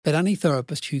But any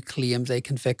therapist who claims they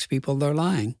can fix people, they're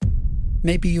lying.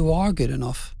 Maybe you are good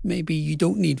enough. Maybe you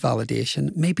don't need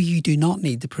validation. Maybe you do not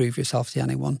need to prove yourself to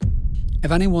anyone. If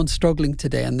anyone's struggling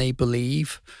today and they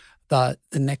believe that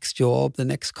the next job, the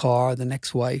next car, the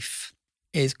next wife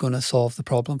is going to solve the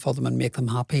problem for them and make them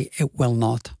happy, it will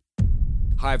not.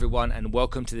 Hi everyone, and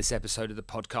welcome to this episode of the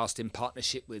podcast in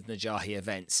partnership with Najahi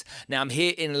Events. Now I'm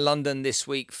here in London this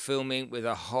week filming with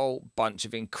a whole bunch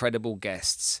of incredible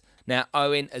guests. Now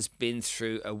Owen has been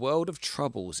through a world of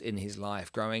troubles in his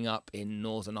life, growing up in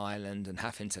Northern Ireland and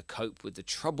having to cope with the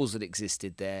troubles that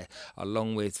existed there,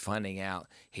 along with finding out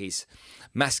his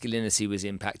masculinity was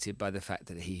impacted by the fact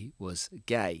that he was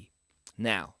gay.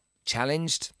 Now,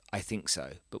 challenged? I think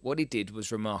so. But what he did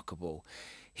was remarkable.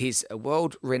 He's a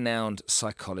world-renowned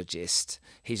psychologist.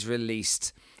 He's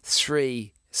released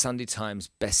 3 Sunday Times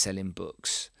best-selling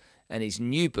books. And his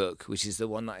new book, which is the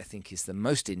one that I think is the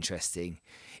most interesting,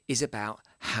 is about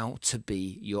how to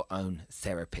be your own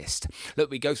therapist. Look,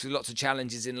 we go through lots of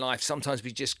challenges in life. Sometimes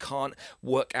we just can't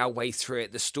work our way through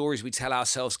it. The stories we tell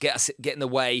ourselves get in the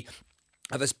way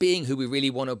of us being who we really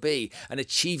want to be and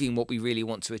achieving what we really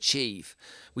want to achieve.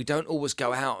 We don't always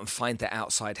go out and find the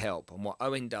outside help. And what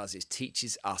Owen does is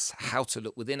teaches us how to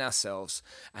look within ourselves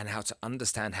and how to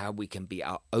understand how we can be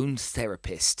our own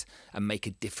therapist and make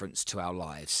a difference to our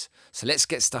lives. So let's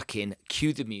get stuck in.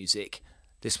 Cue the music.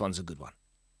 This one's a good one.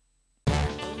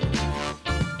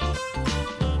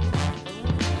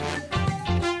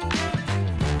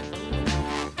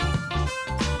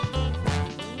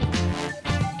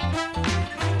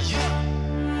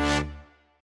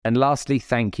 And lastly,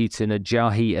 thank you to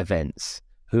Najahi Events,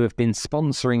 who have been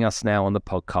sponsoring us now on the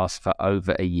podcast for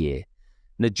over a year.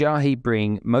 Najahi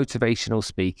bring motivational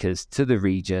speakers to the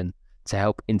region to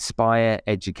help inspire,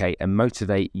 educate, and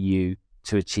motivate you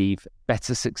to achieve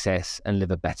better success and live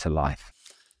a better life.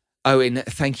 Owen,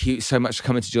 thank you so much for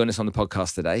coming to join us on the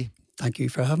podcast today. Thank you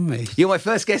for having me. You're my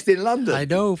first guest in London. I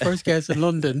know, first guest in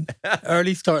London.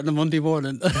 Early start on a Monday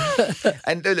morning.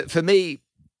 And look, for me,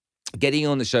 getting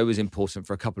on the show was important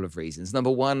for a couple of reasons.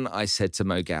 Number one, I said to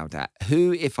Mo Gaudat,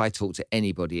 who, if I talk to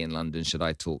anybody in London, should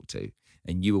I talk to?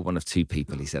 And you were one of 2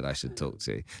 people he said I should talk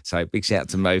to. So big shout out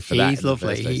to Mo for that. He's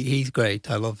lovely. He's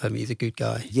great. I love him. He's a good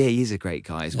guy. Yeah, he's a great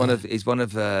guy. He's one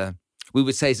of we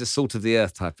would say he's a salt of the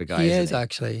earth type of guy. He is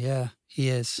actually. Yeah, he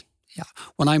is. Yeah.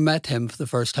 When I met him for the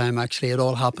first time, actually, it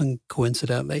all happened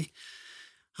coincidentally.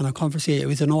 And our conversation, it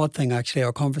was an odd thing actually.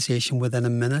 Our conversation within a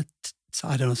minute,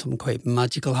 I don't know, something quite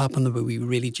magical happened, but we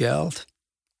really gelled.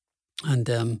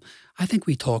 And I think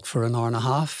we talked for an hour and a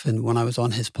half. And when I was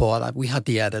on his pod, we had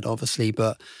the edit, obviously.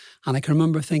 And I can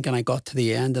remember thinking I got to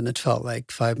the end and it felt like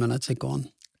 5 minutes had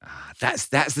gone. That's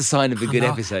the sign of a good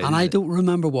episode. And I don't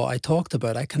remember what I talked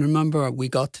about. I can remember we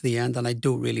got to the end and I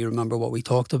don't really remember what we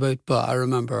talked about. But I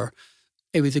remember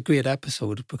it was a great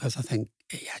episode because I think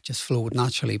it just flowed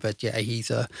naturally. But yeah,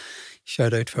 he's a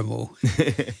shout out for Mo.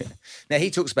 Now, he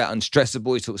talks about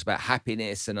unstressable. He talks about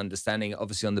happiness and understanding,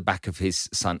 obviously on the back of his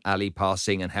son Ali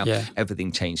passing and how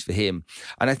everything changed for him.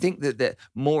 And I think that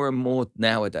more and more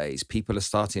nowadays, people are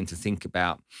starting to think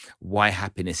about why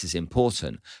happiness is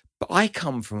important. But I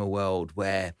come from a world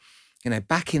where,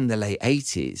 back in the late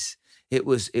 80s, it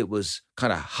was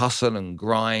kind of hustle and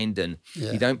grind, and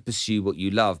you don't pursue what you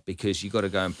love because you got to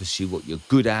go and pursue what you're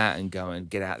good at and go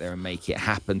and get out there and make it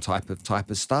happen type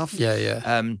of stuff.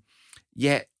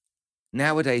 Yet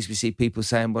nowadays we see people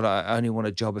saying, well, I only want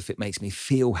a job if it makes me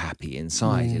feel happy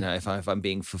inside, if I'm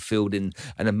being fulfilled in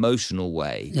an emotional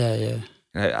way.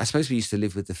 I suppose we used to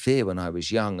live with the fear when I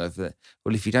was young of that,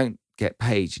 well, if you don't get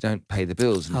paid, you don't pay the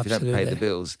bills. And Absolutely. If you don't pay the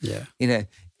bills,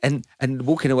 and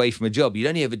walking away from a job, you'd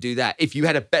only ever do that if you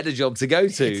had a better job to go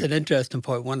to. It's an interesting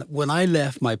point. When I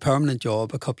left my permanent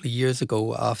job a couple of years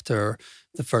ago after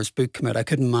the first book came out, I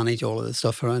couldn't manage all of the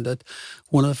stuff around it.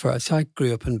 So I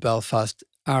grew up in Belfast,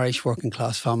 Irish working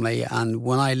class family. And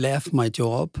when I left my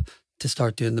job to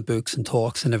start doing the books and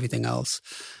talks and everything else,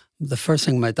 the first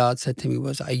thing my dad said to me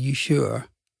was, are you sure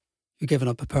you're giving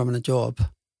up a permanent job?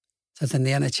 So I was in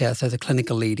the NHS as a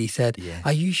clinical lead. He said,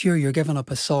 are you sure you're giving up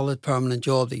a solid permanent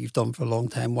job that you've done for a long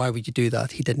time? Why would you do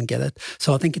that? He didn't get it.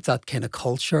 So I think it's that kind of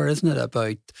culture, isn't it?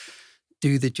 About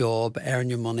do the job, earn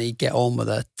your money, get on with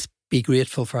it, be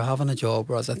grateful for having a job.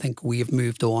 Whereas I think we have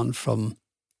moved on from,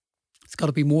 it's got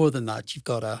to be more than that. You've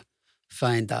got to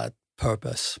find that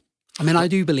purpose. I mean, I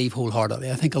do believe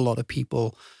wholeheartedly. I think a lot of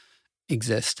people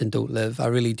exist and don't live. I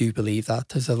really do believe that.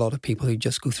 There's a lot of people who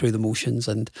just go through the motions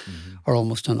and are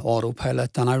almost on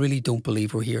autopilot. And I really don't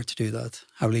believe we're here to do that.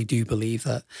 I really do believe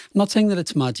that. I'm not saying that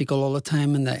it's magical all the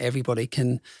time and that everybody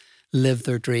can live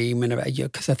their dream, and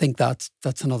because I think that's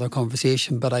another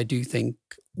conversation. But I do think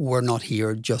we're not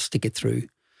here just to get through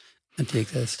and to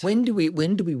exist. When do we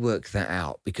work that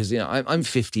out? Because I'm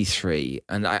 53,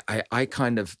 and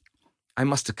I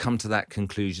must have come to that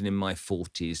conclusion in my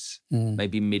 40s,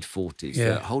 maybe mid 40s.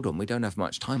 That hold on, we don't have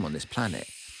much time on this planet.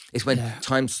 It's when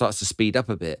time starts to speed up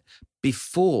a bit.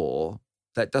 Before,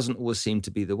 that doesn't always seem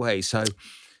to be the way. So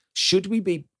should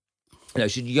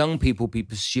young people be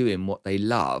pursuing what they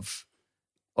love,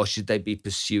 or should they be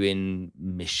pursuing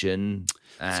mission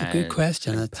It's a good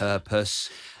question. and purpose?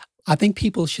 I think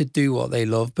people should do what they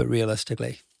love, but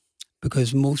realistically,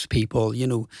 because most people,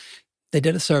 they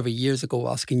did a survey years ago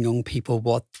asking young people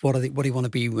what do you want to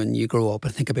be when you grow up? I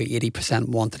think about 80%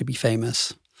 wanted to be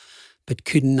famous, but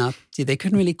they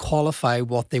couldn't really qualify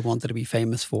what they wanted to be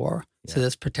famous for. Yeah. So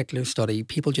this particular study,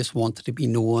 people just wanted to be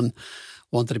known,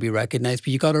 wanted to be recognized.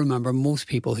 But you got to remember, most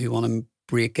people who want to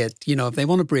break it, if they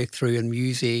want to break through in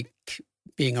music,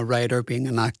 being a writer, being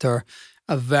an actor,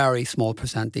 a very small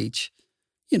percentage,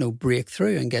 break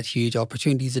through and get huge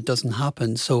opportunities. It doesn't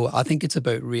happen. So I think it's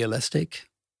about realistic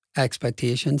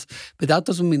expectations, but that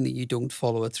doesn't mean that you don't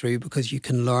follow it through, because you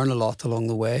can learn a lot along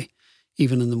the way,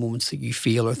 even in the moments that you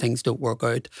feel or things don't work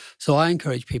out. So I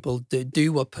encourage people to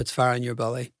do what puts fire in your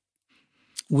belly,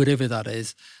 whatever that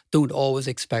is. Don't always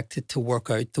expect it to work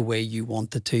out the way you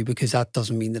want it to, because that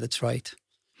doesn't mean that it's right.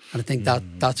 And I think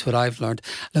that's what I've learned.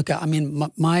 Look, I mean,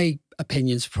 my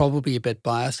opinion's probably a bit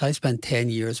biased. I spent 10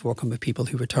 years working with people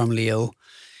who were terminally ill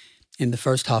in the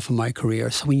first half of my career.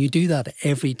 So when you do that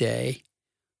every day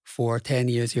for 10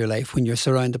 years of your life, when you're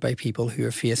surrounded by people who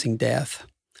are facing death,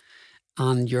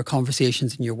 and your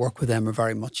conversations and your work with them are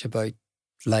very much about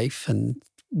life and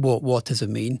what does it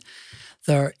mean,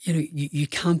 you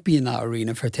can't be in that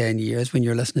arena for 10 years when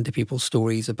you're listening to people's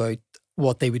stories about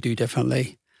what they would do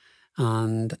differently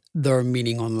and their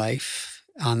meaning on life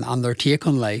and their take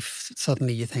on life.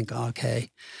 Suddenly you think, okay,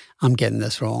 I'm getting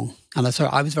this wrong. And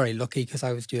I was very lucky, because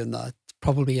I was doing that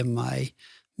probably in my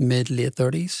mid-late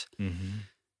 30s. Mm-hmm.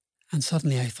 And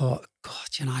suddenly I thought, God,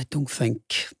 I don't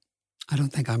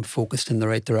think I'm focused in the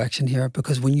right direction here,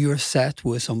 because when you're set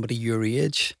with somebody your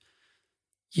age,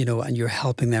 and you're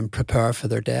helping them prepare for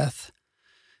their death,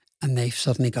 and they've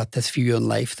suddenly got this view on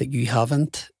life that you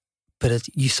haven't, but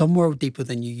you somewhere deep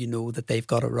within you, know that they've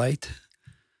got it right,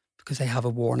 because they have a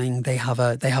warning, they have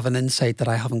an insight that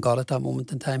I haven't got at that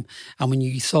moment in time. And when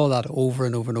you saw that over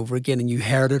and over and over again, and you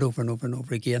heard it over and over and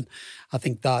over again, I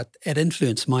think that it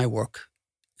influenced my work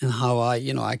and how I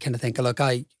kind of think, look,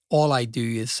 all I do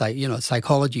is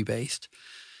psychology based,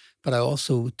 but I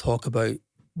also talk about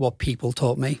what people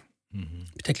taught me,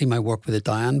 particularly my work with the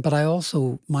dying, but I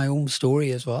also, my own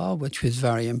story as well, which was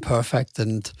very imperfect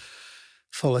and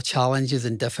full of challenges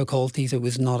and difficulties. It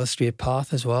was not a straight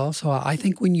path as well. So I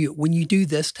think when you do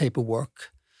this type of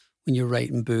work, when you're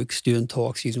writing books, doing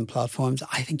talks, using platforms,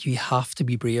 I think you have to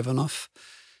be brave enough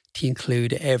to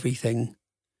include everything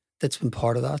that's been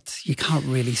part of that. You can't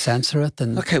really censor it.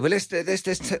 And okay, well let's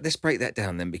break that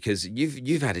down then, because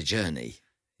you've had a journey.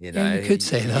 Yeah, you could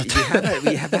say that.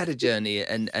 You have had a journey,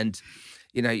 and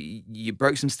you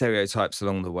broke some stereotypes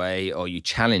along the way, or you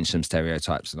challenged some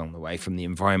stereotypes along the way from the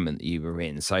environment that you were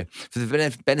in. So for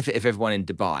the benefit of everyone in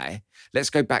Dubai,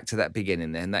 let's go back to that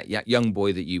beginning then, that young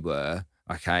boy that you were,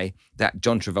 okay, that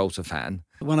John Travolta fan.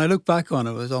 When I look back on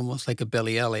it, it was almost like a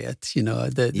Billy Elliot.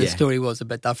 The story was a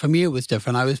bit that. For me, it was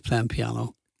different. I was playing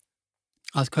piano.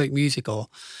 I was quite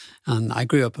musical, and I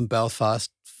grew up in Belfast,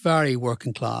 very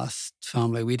working class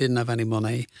family. We didn't have any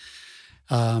money.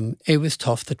 It was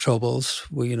tough, the troubles.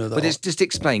 But just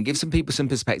explain, give some people some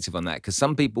perspective on that, because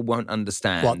some people won't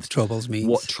understand what the troubles means.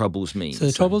 What troubles mean. So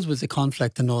the troubles was a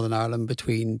conflict in Northern Ireland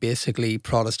between basically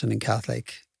Protestant and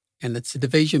Catholic. And it's a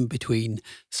division between,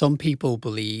 some people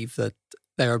believe that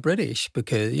they are British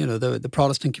because, the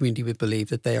Protestant community would believe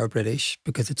that they are British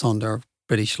because it's under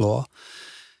British law.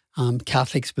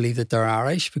 Catholics believe that they're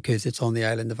Irish because it's on the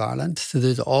island of Ireland. So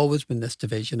there's always been this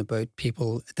division about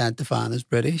people identifying as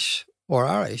British or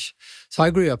Irish. So I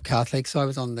grew up Catholic, so I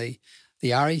was on the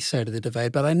Irish side of the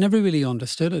divide, but I never really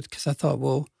understood it, because I thought,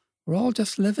 well, we're all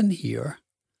just living here.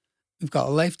 We've got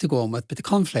a life to go on with, but the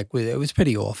conflict with it was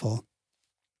pretty awful.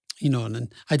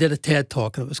 And I did a TED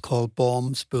talk, and it was called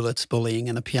Bombs, Bullets, Bullying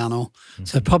and a Piano. Mm-hmm.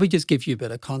 So I'd probably just give you a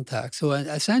bit of context. So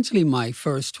essentially my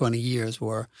first 20 years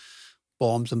were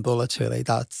bombs and bullets, really.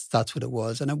 That's what it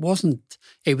was. And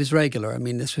it was regular. I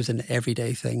mean, this was an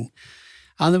everyday thing.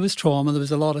 And there was trauma. There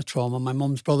was a lot of trauma. My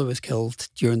mum's brother was killed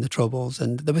during the Troubles,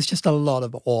 and there was just a lot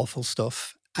of awful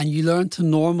stuff. And you learn to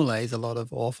normalize a lot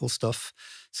of awful stuff.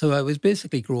 So I was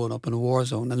basically growing up in a war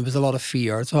zone, and there was a lot of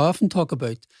fear. So I often talk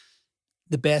about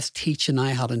the best teaching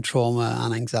I had in trauma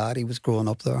and anxiety was growing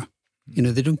up there. You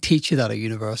know, they don't teach you that at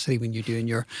university when you're doing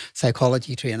your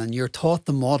psychology training. You're taught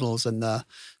the models and the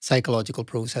psychological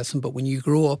processing, but when you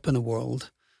grow up in a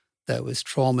world that was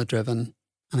trauma-driven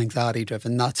and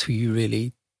anxiety-driven, that's who you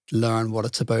really learn what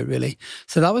it's about, really.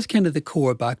 So that was kind of the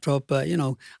core backdrop. But, you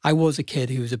know, I was a kid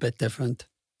who was a bit different.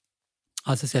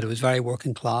 As I said, it was very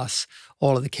working class.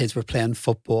 All of the kids were playing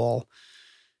football.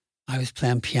 I was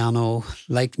playing piano,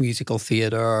 liked musical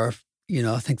theatre. You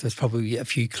know, I think there's probably a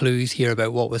few clues here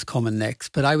about what was coming next.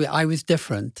 But I was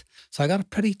different. So I got a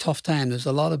pretty tough time. There's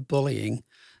a lot of bullying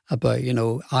about, you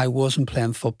know, I wasn't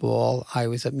playing football. I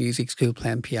was at music school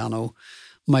playing piano.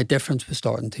 My difference was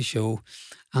starting to show.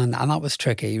 And that was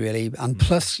tricky, really. And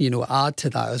plus, you know, add to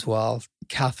that as well,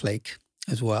 Catholic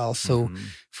as well. So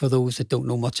for those that don't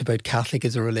know much about Catholic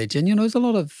as a religion, you know, there's a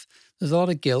lot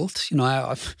of guilt. You know,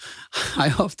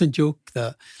 I often joke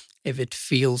that if it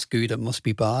feels good, it must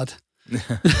be bad.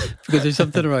 Because there's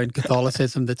something around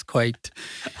Catholicism that's quite,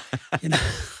 you know,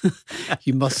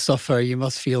 you must suffer, you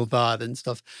must feel bad and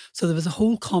stuff. So there was a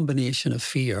whole combination of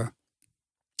fear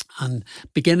and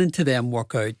beginning to then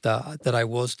work out that I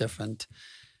was different,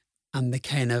 and the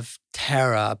kind of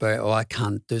terror about, oh, I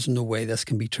can't, there's no way this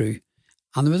can be true.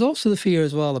 And there was also the fear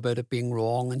as well about it being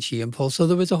wrong and shameful. So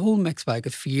there was a whole mixed bag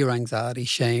of fear, anxiety,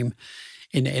 shame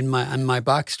in my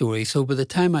backstory. So by the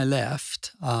time I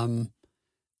left,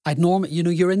 I'd normally, you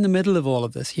know, you're in the middle of all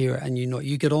of this here, and you know,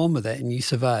 you get on with it and you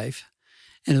survive.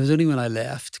 And it was only when I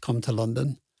left, come to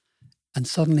London, and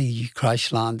suddenly you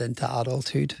crash land into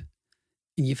adulthood.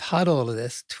 And you've had all of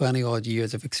this 20 odd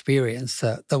years of experience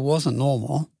that wasn't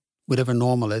normal, whatever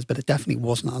normal is, but it definitely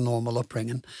wasn't a normal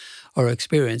upbringing or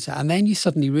experience. And then you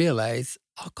suddenly realize,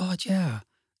 oh God, yeah.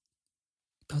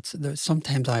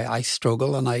 Sometimes I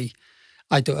struggle, and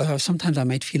I do, or sometimes I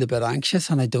might feel a bit anxious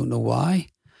and I don't know why.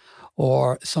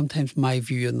 Or sometimes my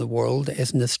view in the world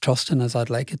isn't as trusting as I'd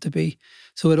like it to be.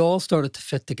 So it all started to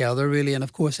fit together, really. And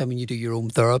of course, I mean, you do your own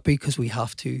therapy because we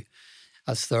have to,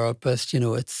 as therapists, you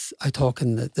know, I talk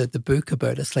in the book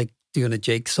about it's like doing a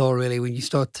jigsaw, really. When you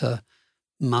start to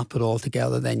map it all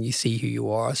together, then you see who you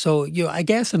are. So, you know, I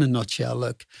guess in a nutshell,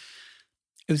 look,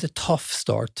 it was a tough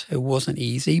start. It wasn't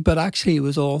easy, but actually it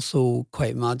was also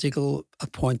quite magical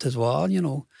at point as well. You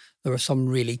know, there were some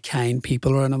really kind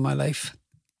people around in my life.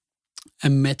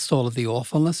 Amidst all of the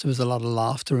awfulness, there was a lot of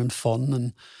laughter and fun,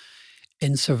 and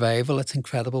in survival, it's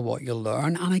incredible what you'll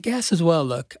learn. And I guess as well,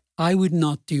 look, I would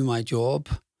not do my job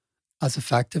as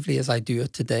effectively as I do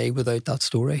it today without that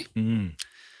story.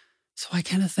 So I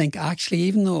kind of think, actually,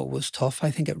 even though it was tough, I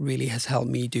think it really has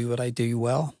helped me do what I do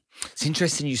well. It's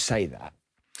interesting you say that.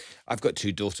 I've got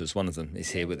two daughters. One of them is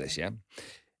here with us, yeah?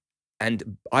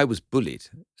 And I was bullied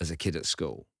as a kid at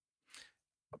school.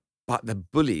 But the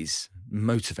bullies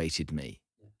motivated me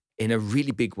in a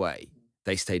really big way.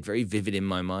 They stayed very vivid in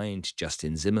my mind.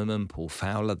 Justin Zimmerman, Paul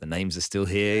Fowler, the names are still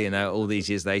here, you know, all these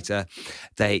years later.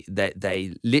 They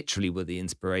literally were the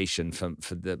inspiration for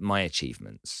my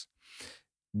achievements.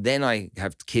 Then I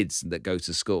have kids that go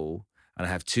to school, and I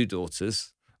have two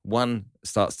daughters. One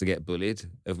starts to get bullied,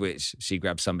 of which she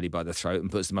grabs somebody by the throat and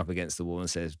puts them up against the wall and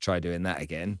says, try doing that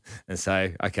again. And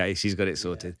so, okay, she's got it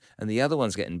sorted. And the other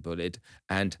one's getting bullied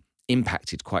and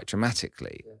impacted quite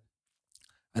dramatically.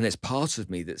 And there's part of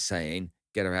me that's saying,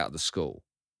 get her out of the school.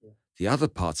 The other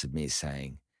part of me is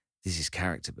saying, this is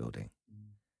character building.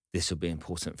 This will be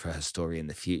important for her story in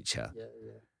the future.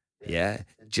 Yeah,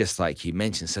 just like you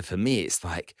mentioned. So for me, it's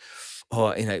like,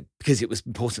 oh, you know, because it was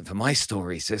important for my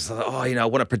story. So it's like, oh, you know, I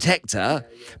want to protect her,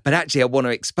 but actually I want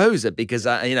to expose her because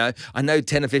I know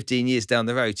 10 or 15 years down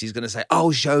the road, she's going to say,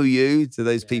 I'll show you to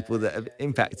those people that have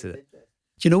impacted it.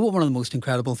 Do you know what one of the most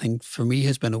incredible things for me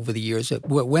has been over the years?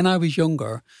 When I was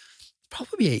younger,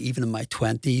 probably even in my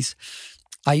 20s,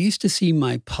 I used to see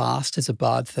my past as a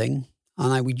bad thing,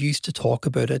 and I would used to talk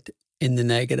about it in the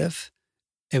negative.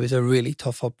 It was a really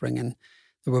tough upbringing.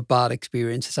 There were bad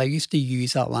experiences. I used to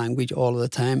use that language all of the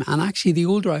time. And actually, the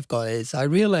older I've got is I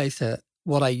realised that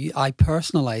I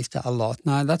personalised it a lot.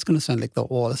 Now, that's going to sound like the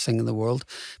oddest thing in the world,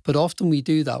 but often we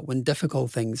do that when difficult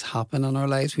things happen in our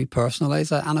lives. We personalise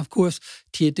that. And of course,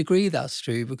 to a degree, that's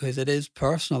true because it is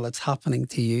personal. It's happening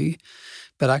to you.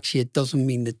 But actually, it doesn't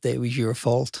mean that it was your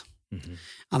fault. Mm-hmm.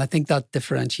 And I think that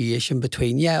differentiation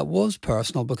between, yeah, it was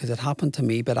personal because it happened to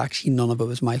me, but actually none of it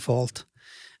was my fault.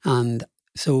 And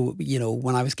so, you know,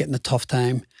 when I was getting a tough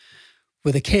time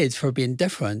with the kids for being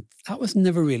different, that was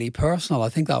never really personal. I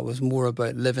think that was more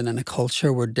about living in a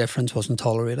culture where difference wasn't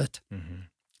tolerated. Mm-hmm.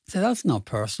 So that's not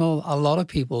personal. A lot of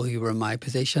people who were in my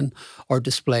position or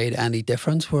displayed any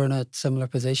difference were in a similar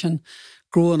position.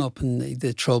 Growing up in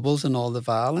the troubles and all the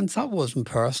violence, that wasn't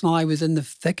personal. I was in the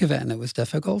thick of it and it was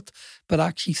difficult. But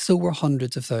actually, so were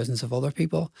hundreds of thousands of other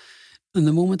people. And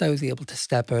the moment I was able to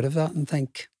step out of that and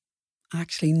think,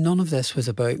 actually, none of this was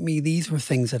about me. These were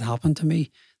things that happened to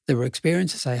me. There were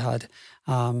experiences I had.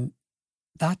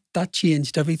 That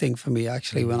changed everything for me,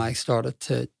 actually, when I started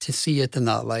to see it in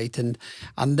that light and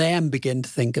then begin to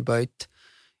think about,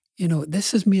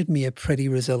 this has made me a pretty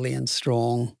resilient,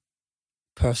 strong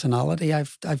personality.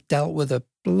 I've dealt with a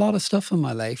lot of stuff in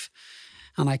my life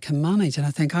and I can manage. And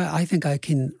I think I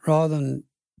can, rather than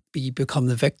become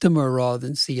the victim or rather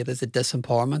than see it as a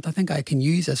disempowerment, I think I can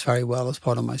use this very well as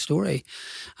part of my story.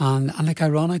 And like,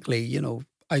 ironically,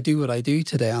 I do what I do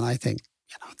today and I think,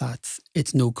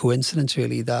 it's no coincidence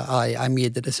really that I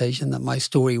made the decision that my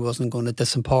story wasn't going to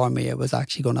disempower me. It was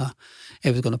actually going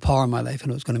to power my life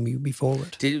and it was going to move me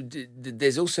forward.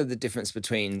 There's also the difference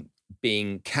between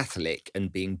being Catholic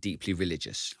and being deeply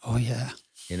religious. Oh yeah.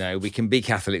 We can be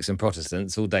Catholics and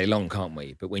Protestants all day long, can't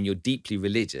we? But when you're deeply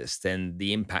religious, then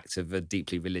the impact of a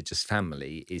deeply religious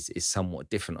family is somewhat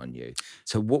different on you.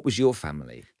 So what was your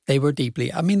family? They were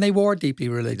deeply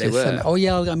religious. They were.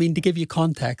 And, to give you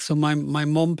context, so my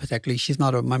mum particularly,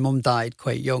 my mum died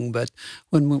quite young, but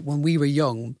when we were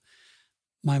young,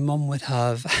 my mum would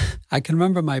have, I can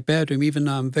remember my bedroom, even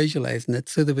now I'm visualizing it.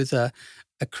 So there was a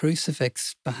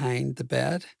crucifix behind the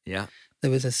bed. Yeah.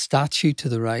 There was a statue to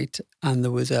the right and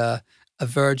there was a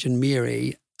Virgin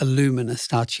Mary, a luminous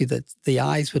statue that the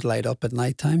eyes would light up at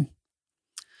nighttime.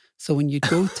 So when you'd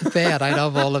go to bed, I'd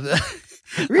have all of that.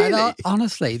 Really?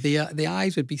 Honestly, the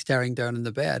eyes would be staring down in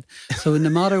the bed. So no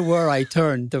matter where I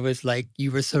turned, there was like,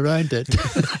 you were surrounded.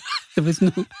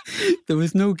 There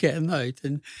was no getting out.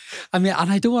 And I mean, and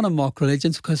I don't want to mock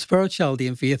religions because spirituality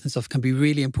and faith and stuff can be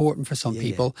really important for some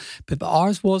people. But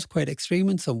ours was quite extreme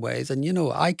in some ways. And,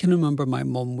 I can remember my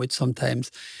mum would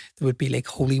sometimes, there would be like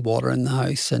holy water in the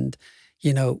house and,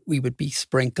 we would be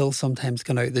sprinkled sometimes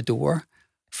going out the door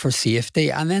for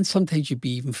safety. And then sometimes you'd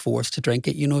be even forced to drink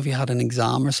it. If you had an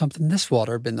exam or something, this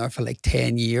water had been there for like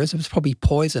 10 years. It was probably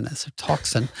poisonous or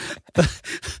toxin,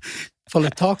 full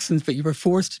of toxins, but you were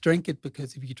forced to drink it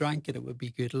because if you drank it, it would be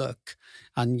good luck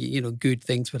and, good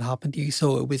things would happen to you.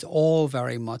 So it was all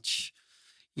very much,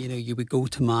 you would go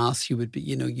to mass, you would be,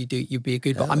 you'd be a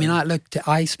good, I mean,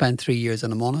 I spent 3 years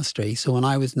in a monastery. So when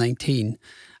I was 19,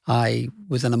 I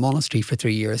was in a monastery for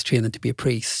 3 years training to be a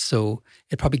priest. So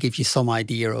it probably gives you some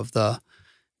idea of the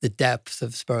depth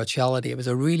of spirituality. It was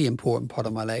a really important part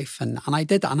of my life. And I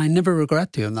did that and I never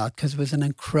regret doing that because it was an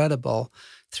incredible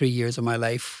 3 years of my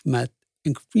life. Met,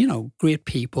 great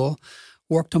people,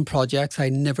 worked on projects I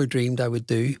never dreamed I would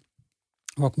do.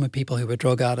 Working with people who were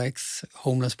drug addicts,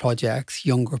 homeless projects,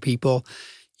 younger people.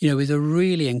 It was a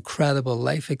really incredible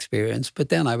life experience. But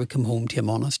then I would come home to a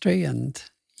monastery and,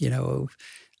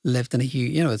 lived in a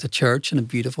huge, it's a church in a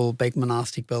beautiful big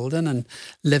monastic building and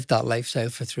lived that lifestyle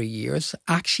for 3 years.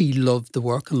 Actually loved the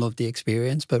work and loved the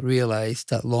experience, but realised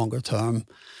that longer term,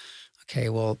 okay,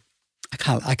 well,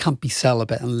 I can't be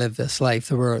celibate and live this life.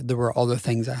 There were other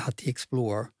things I had to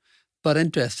explore. But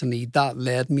interestingly, that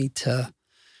led me to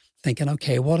thinking,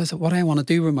 okay, what is it? What do I want to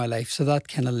do with my life? So that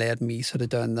kind of led me sort of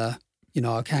down the,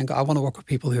 I want to work with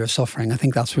people who are suffering. I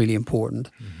think that's really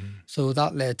important. Mm-hmm. So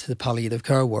that led to the palliative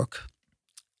care work.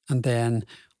 And then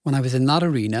when I was in that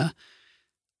arena,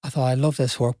 I thought, I love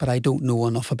this work, but I don't know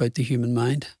enough about the human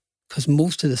mind because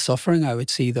most of the suffering I would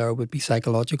see there would be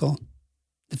psychological.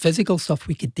 The physical stuff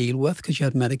we could deal with because you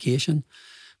had medication,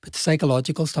 but the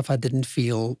psychological stuff I didn't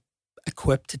feel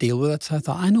equipped to deal with it. So I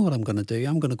thought, I know what I'm going to do.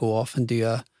 I'm going to go off and do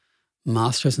a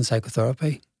master's in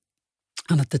psychotherapy.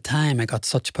 And at the time, I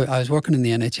was working in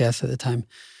the NHS at the time,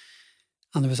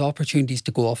 and there was opportunities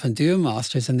to go off and do a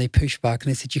master's, and they pushed back and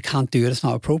they said, you can't do it, it's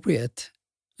not appropriate.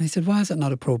 And I said, why is it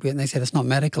not appropriate? And they said, it's not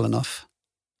medical enough.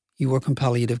 You work in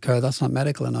palliative care, that's not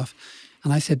medical enough.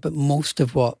 And I said, but most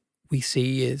of what we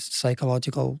see is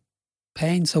psychological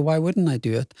pain, so why wouldn't I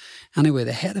do it? Anyway,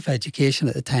 the head of education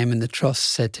at the time in the trust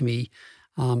said to me,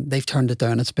 they've turned it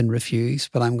down, it's been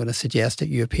refused, but I'm going to suggest that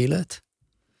you appeal it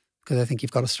because I think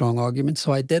you've got a strong argument.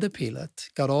 So I did appeal it,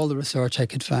 got all the research I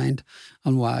could find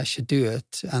on why I should do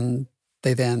it, and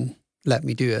they then let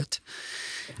me do it.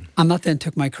 And that then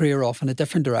took my career off in a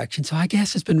different direction. So I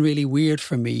guess it's been really weird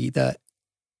for me that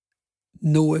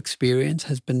no experience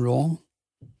has been wrong.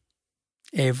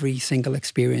 Every single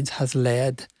experience has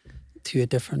led to a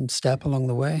different step along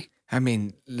the way. I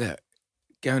mean, look,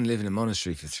 go and live in a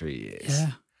monastery for 3 years.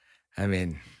 Yeah. I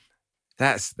mean,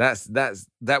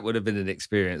 That would have been an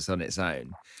experience on its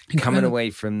own. Incredible. Coming away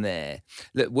from there,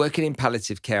 look, working in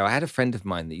palliative care. I had a friend of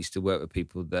mine that used to work with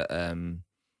people that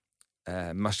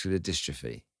muscular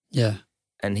dystrophy. Yeah.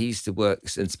 And he used to work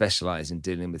and specialize in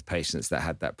dealing with patients that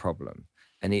had that problem.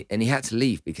 And he had to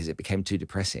leave because it became too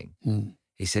depressing.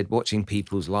 He said watching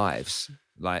people's lives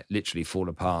like literally fall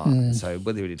apart. So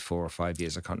whether he did 4 or 5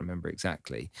 years, I can't remember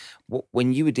exactly.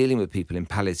 When you were dealing with people in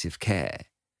palliative care,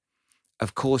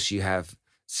 of course you have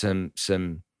some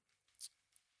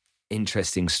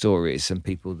interesting stories, some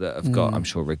people that have got, I'm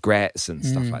sure, regrets and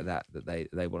stuff like that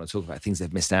they want to talk about, things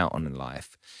they've missed out on in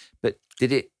life. But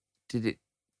did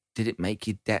it make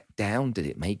you down? Did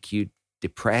it make you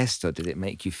depressed, or did it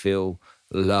make you feel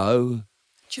low?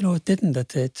 Do you know, it didn't.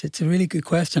 It's a really good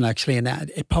question, actually, and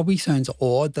it probably sounds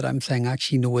odd that I'm saying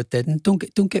actually no, it didn't.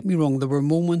 Don't get me wrong. There were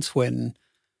moments when,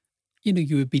 you know,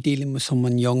 you would be dealing with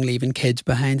someone young leaving kids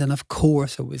behind, and of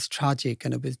course it was tragic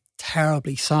and it was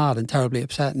terribly sad and terribly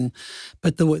upsetting.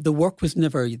 But the work's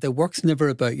never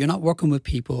about, you're not working with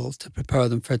people to prepare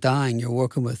them for dying. You're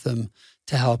working with them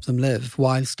to help them live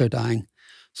whilst they're dying.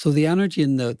 So the energy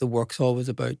in the work's always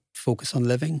about focus on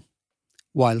living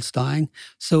whilst dying.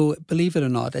 So believe it or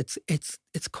not, it's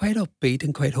quite upbeat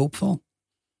and quite hopeful.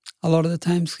 A lot of the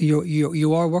times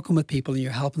you are working with people and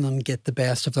you're helping them get the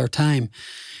best of their time,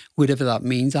 whatever that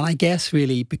means. And I guess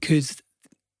really because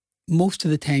most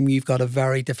of the time you've got a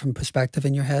very different perspective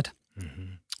in your head.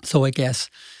 So I guess,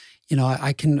 you know,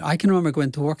 I can remember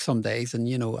going to work some days and,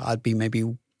 you know, I'd be maybe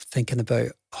thinking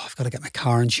about, I've got to get my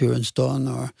car insurance done,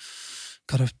 or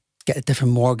got to get a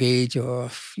different mortgage, or,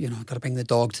 you know, got to bring the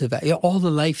dog to the vet. You know, all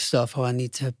the life stuff, how I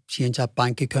need to change that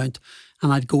bank account.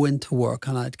 And I'd go into work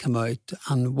and I'd come out,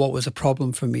 and what was a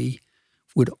problem for me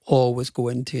would always go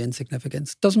into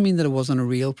insignificance. Doesn't mean that it wasn't a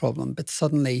real problem, but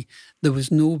suddenly there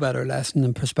was no better lesson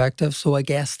in perspective. So I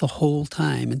guess the whole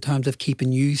time, in terms of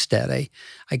keeping you steady,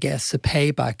 I guess the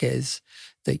payback is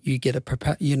that you get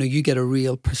a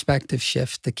real perspective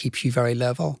shift that keeps you very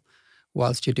level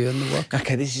whilst you're doing the work.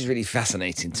 Okay, this is really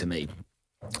fascinating to me.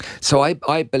 So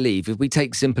I believe, if we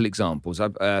take simple examples,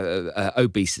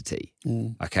 obesity,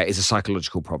 okay, is a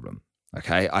psychological problem.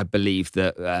 Okay, I believe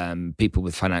that people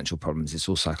with financial problems, it's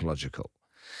all psychological.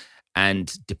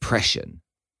 And depression,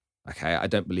 okay, I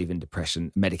don't believe in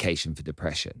depression, medication for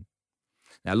depression.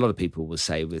 Now, a lot of people will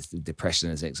say, with depression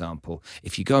as an example,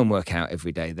 if you go and work out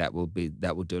every day, that will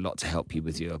do a lot to help you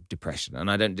with your depression.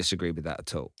 And I don't disagree with that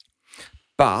at all.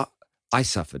 But I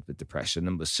suffered with depression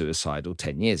and was suicidal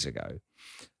 10 years ago.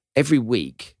 Every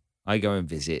week, I go and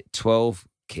visit 12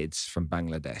 kids from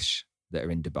Bangladesh that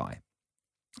are in Dubai.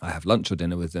 I have lunch or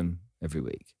dinner with them every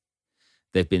week.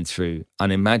 They've been through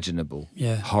unimaginable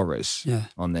horrors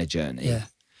on their journey.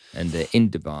 And they're in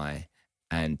Dubai.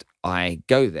 And I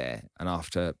go there, and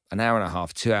after an hour and a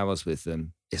half, 2 hours with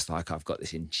them, it's like I've got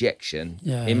this injection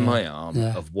in my arm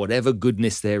of whatever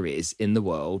goodness there is in the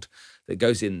world that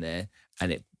goes in there,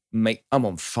 and I'm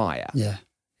on fire.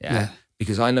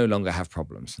 Because I no longer have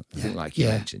problems. I think, like you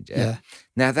mentioned.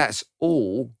 Now, that's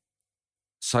all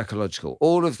psychological.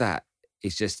 All of that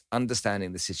is just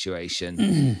understanding the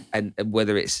situation, and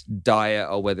whether it's diet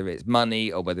or whether it's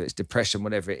money or whether it's depression,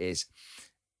 whatever it is,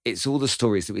 it's all the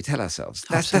stories that we tell ourselves.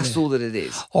 That's all that it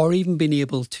is. Or even being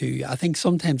able to, I think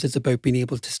sometimes it's about being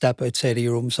able to step outside of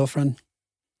your own suffering.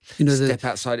 You know, step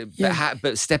outside of,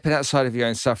 but stepping outside of your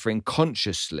own suffering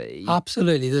consciously.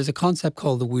 Absolutely. There's a concept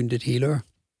called the wounded healer.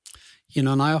 You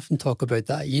know, and I often talk about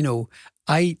that. You know,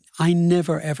 I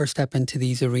never ever step into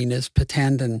these arenas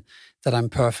pretending that I'm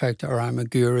perfect or I'm a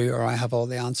guru or I have all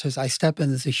the answers. I step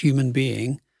in as a human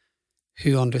being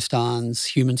who understands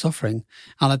human suffering.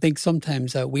 And I think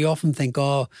sometimes we often think,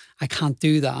 oh, I can't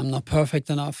do that. I'm not perfect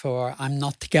enough, or I'm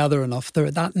not together enough.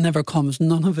 That never comes.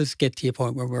 None of us get to a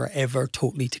point where we're ever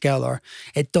totally together.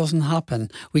 It doesn't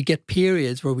happen. We get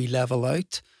periods where we level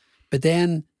out, but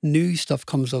then new stuff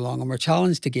comes along and we're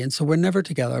challenged again. So we're never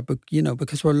together, but you know,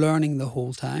 because we're learning the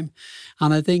whole time.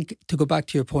 And I think, to go back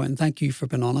to your point, and thank you for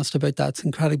being honest about that, it's an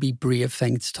incredibly brave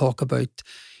thing to talk about,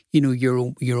 you know,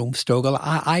 your own struggle.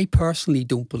 I personally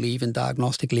don't believe in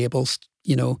diagnostic labels,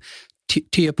 you know,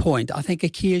 to your point. I think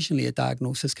occasionally a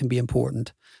diagnosis can be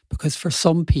important, because for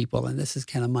some people, and this is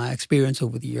kind of my experience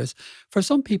over the years, for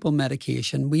some people,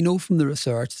 medication, we know from the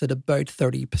research that about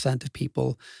 30% of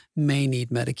people may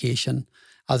need medication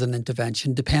as an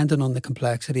intervention, depending on the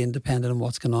complexity and depending on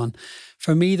what's going on.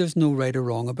 For me, there's no right or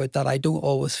wrong about that. I don't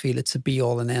always feel it's a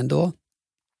be-all and end-all.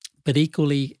 But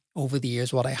equally, over the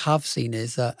years, what I have seen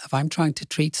is that if I'm trying to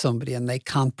treat somebody and they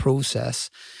can't process,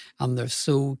 and they're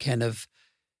so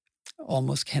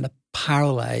almost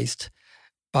paralyzed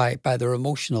by their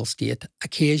emotional state.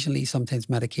 Occasionally, sometimes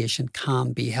medication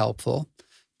can be helpful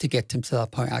to get them to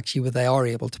that point actually where they are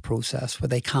able to process, where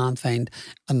they can find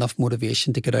enough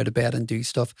motivation to get out of bed and do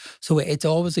stuff. So it's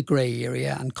always a grey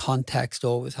area, and context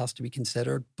always has to be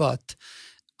considered. But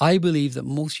I believe that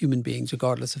most human beings,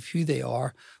 regardless of who they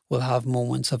are, will have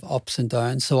moments of ups and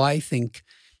downs. So I think,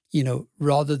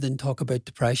 rather than talk about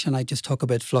depression, I just talk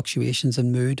about fluctuations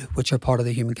in mood, which are part of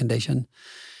the human condition.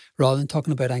 Rather than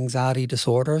talking about anxiety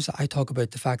disorders, I talk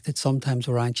about the fact that sometimes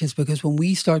we're anxious, because when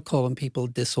we start calling people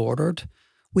disordered,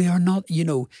 we are not,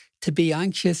 to be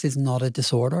anxious is not a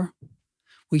disorder.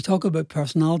 We talk about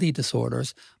personality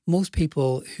disorders. Most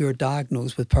people who are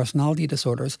diagnosed with personality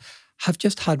disorders have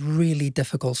just had really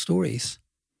difficult stories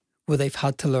where they've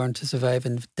had to learn to survive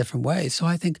in different ways. So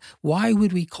I think, why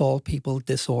would we call people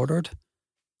disordered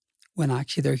when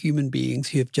actually they're human beings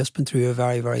who have just been through a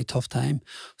very, very tough time?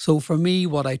 So for me,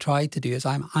 what I try to do is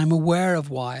I'm aware of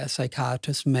why a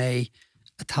psychiatrist may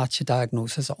attach a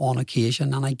diagnosis on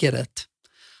occasion, and I get it.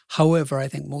 However, I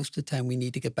think most of the time we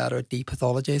need to get better at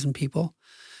depathologizing people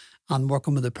and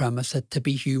working with the premise that to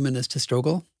be human is to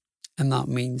struggle. And that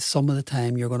means some of the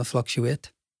time you're going to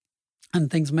fluctuate and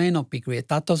things may not be great.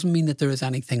 That doesn't mean that there is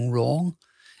anything wrong.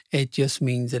 It just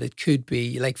means that it could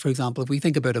be, like, for example, if we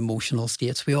think about emotional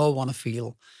states, we all want to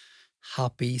feel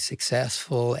happy,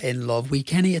 successful, in love. We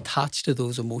kind of attach to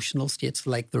those emotional states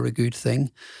like they're a good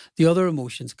thing. The other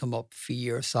emotions come up: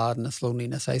 fear, sadness,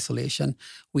 loneliness, isolation.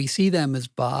 We see them as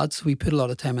bad, so we put a lot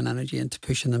of time and energy into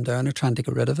pushing them down or trying to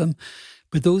get rid of them.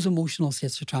 But those emotional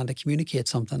states are trying to communicate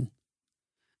something.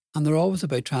 And they're always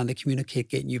about trying to communicate,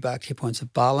 getting you back to your points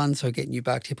of balance or getting you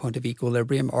back to your point of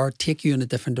equilibrium or take you in a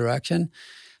different direction.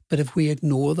 But if we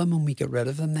ignore them and we get rid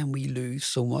of them, then we lose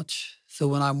so much. So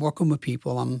when I'm working with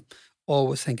people, I'm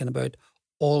always thinking about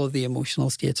all of the emotional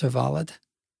states are valid.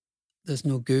 There's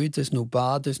no good, there's no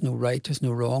bad, there's no right, there's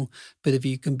no wrong. But if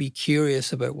you can be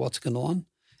curious about what's going on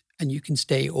and you can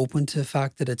stay open to the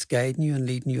fact that it's guiding you and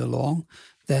leading you along,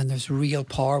 then there's real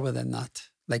power within that,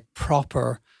 like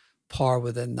proper power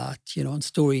within that. And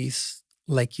stories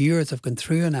like yours have gone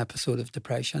through an episode of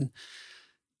depression.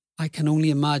 I can only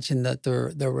imagine that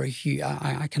there were huge,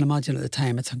 I can imagine at the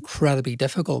time it's incredibly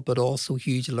difficult, but also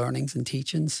huge learnings and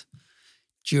teachings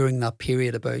during that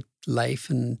period about life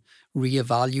and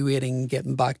reevaluating,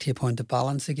 getting back to a point of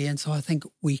balance again. So I think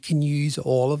we can use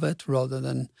all of it rather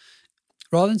than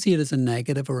see it as a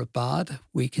negative or a bad.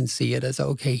 We can see it as,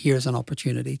 okay, here's an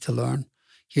opportunity to learn.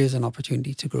 Here's an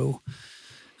opportunity to grow.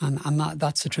 And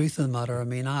that's the truth of the matter. I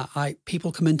mean,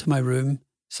 people come into my room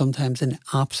sometimes in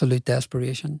absolute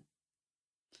desperation.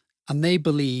 And they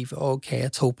believe, okay,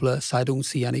 it's hopeless. I don't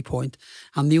see any point.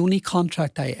 And the only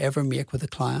contract I ever make with a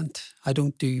client, I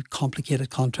don't do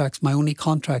complicated contracts. My only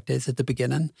contract is at the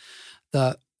beginning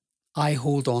that I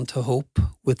hold on to hope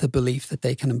with the belief that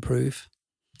they can improve.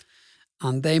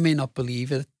 And they may not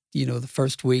believe it, the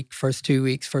first week, first 2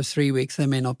 weeks, first 3 weeks, they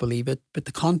may not believe it. But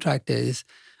the contract is,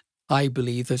 I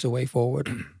believe there's a way forward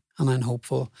and I'm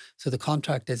hopeful. So the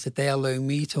contract is that they allow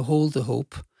me to hold the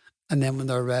hope, and then when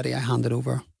they're ready, I hand it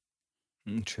over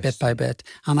bit by bit.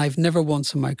 And I've never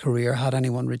once in my career had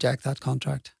anyone reject that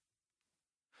contract.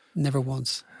 Never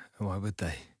once. Why would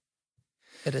they?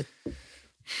 It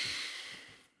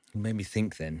made me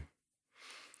think then.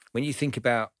 When you think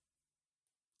about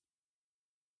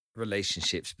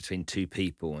relationships between two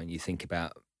people and you think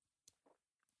about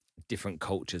different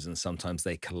cultures and sometimes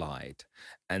they collide,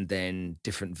 and then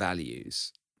different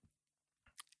values,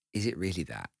 is it really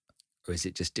that? Or is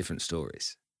it just different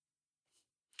stories?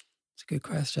 It's a good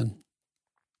question.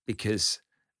 Because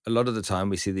a lot of the time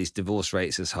we see these divorce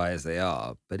rates as high as they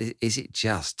are, but is it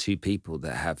just two people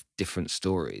that have different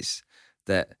stories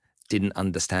that didn't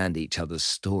understand each other's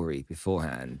story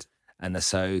beforehand and are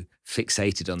so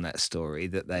fixated on that story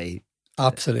that they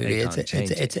absolutely they can't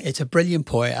change it? It's a brilliant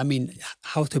point. I mean,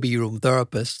 How to Be Your Own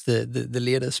Therapist, the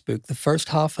latest book, the first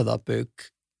half of that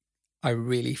book, I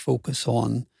really focus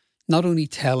on not only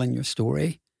telling your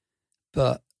story,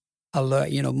 but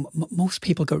most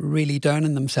people get really down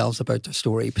on themselves about their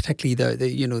story, particularly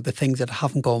the things that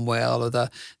haven't gone well or the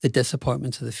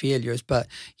disappointments or the failures. But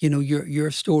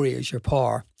your story is your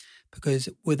power, because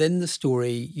within the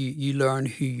story you learn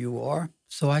who you are.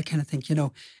 So I kind of think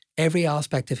every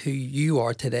aspect of who you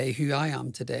are today, who I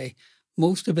am today,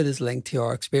 most of it is linked to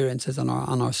our experiences and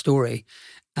our story.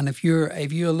 And if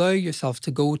you allow yourself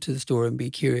to go to the story and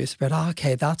be curious about,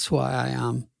 okay, that's why I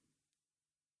am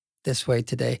this way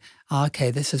today.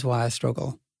 Okay, this is why I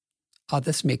struggle.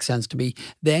 This makes sense to me.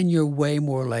 Then you're way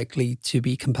more likely to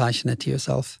be compassionate to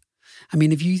yourself. I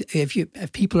mean,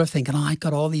 if people are thinking, I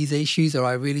got all these issues, or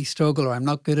I really struggle, or I'm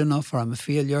not good enough, or I'm a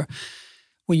failure,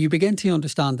 when you begin to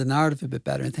understand the narrative a bit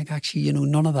better and think, actually,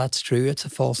 none of that's true. It's a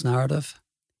false narrative.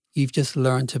 You've just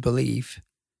learned to believe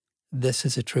this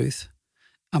is a truth.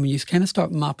 And when you kind of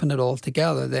start mapping it all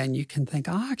together, then you can think,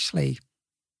 actually,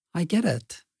 I get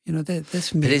it.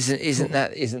 This makes...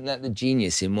 But isn't that the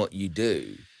genius in what you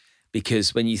do?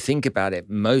 Because when you think about it,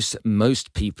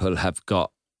 most people have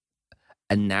got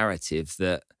a narrative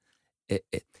that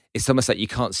it's almost like you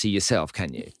can't see yourself,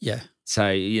 can you? Yeah. So,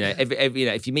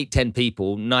 if you meet 10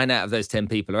 people, 9 out of those 10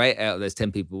 people or 8 out of those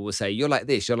 10 people will say, you're like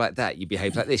this, you're like that, you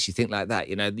behave like this, you think like that,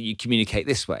 you communicate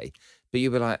this way. But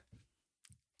you'll be like,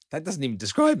 that doesn't even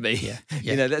describe me.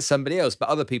 Yeah. That's somebody else. But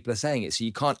other people are saying it. So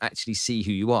you can't actually see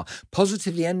who you are,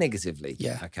 positively and negatively.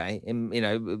 Yeah. Okay. And,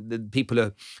 the people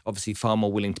are obviously far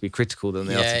more willing to be critical than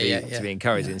they are to be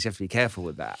encouraging. So you have to be careful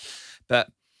with that. But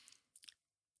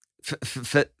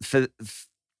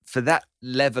for that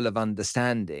level of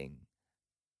understanding,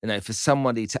 for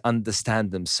somebody to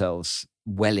understand themselves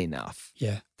well enough,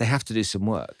 they have to do some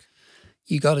work.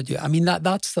 You got to do. I mean,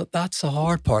 that's the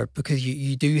hard part, because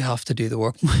you do have to do the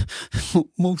work.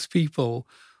 Most people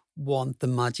want the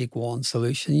magic wand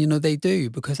solution. They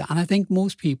do, and I think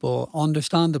most people,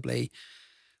 understandably,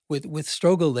 with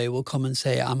struggle, they will come and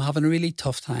say, I'm having a really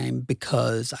tough time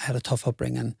because I had a tough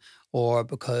upbringing, or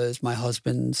because my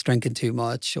husband's drinking too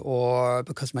much, or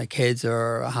because my kids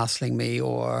are hassling me,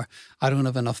 or I don't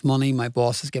have enough money, my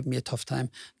boss is giving me a tough time.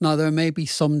 Now, there may be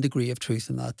some degree of truth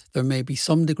in that. There may be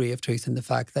some degree of truth in the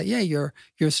fact that, your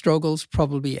struggle's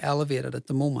probably elevated at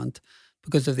the moment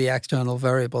because of the external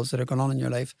variables that are going on in your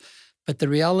life. But the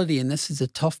reality, and this is a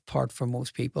tough part for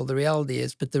most people, the reality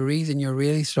is, but the reason you're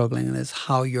really struggling is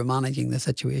how you're managing the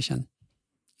situation,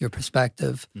 your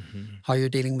perspective, how you're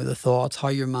dealing with the thoughts, how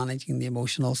you're managing the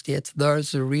emotional states.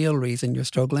 There's a real reason you're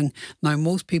struggling. Now,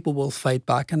 most people will fight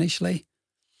back initially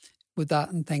with that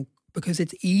and think, because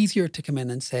it's easier to come in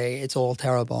and say, it's all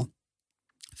terrible,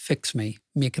 fix me,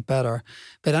 make it better.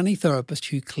 But any therapist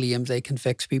who claims they can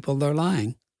fix people, they're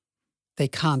lying. They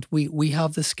can't. We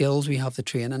have the skills, we have the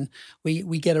training,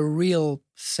 we get a real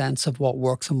sense of what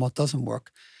works and what doesn't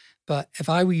work. But if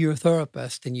I were your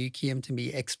therapist and you came to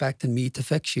me expecting me to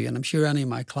fix you, and I'm sure any of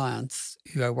my clients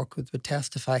who I work with would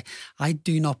testify, I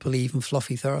do not believe in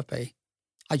fluffy therapy.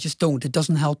 I just don't. It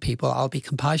doesn't help people. I'll be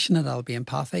compassionate, I'll be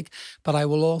empathic, but I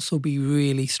will also be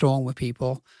really strong with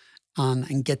people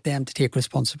and get them to take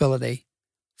responsibility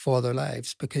for their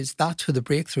lives, because that's where the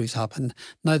breakthroughs happen.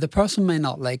 Now, the person may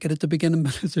not like it at the beginning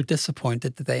because they're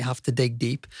disappointed that they have to dig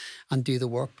deep and do the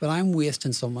work, but I'm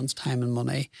wasting someone's time and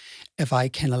money if I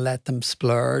kind of let them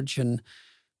splurge and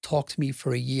talk to me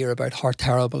for a year about how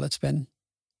terrible it's been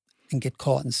and get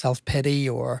caught in self-pity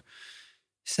or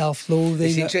self-loathing.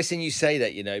 It's interesting you say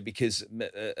that, because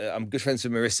I'm good friends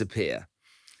with Marissa Peer.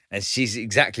 And she's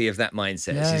exactly of that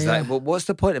mindset. Yeah, she's like, well, what's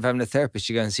the point of having a therapist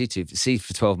you go and see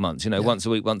for 12 months, once a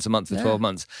week, once a month for 12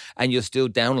 months, and you're still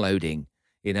downloading,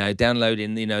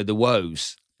 the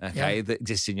woes, that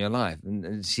exist in your life.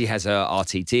 And she has her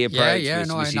RTT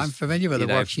approach. I'm familiar with the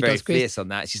work. She very does great. fierce on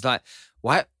that. She's like,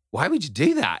 why would you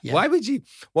do that? Yeah. Why would you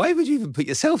even put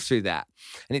yourself through that?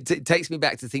 And it takes me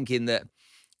back to thinking that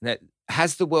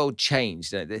has the world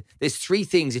changed? There's three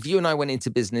things. If you and I went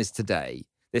into business today,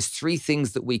 there's three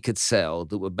things that we could sell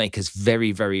that would make us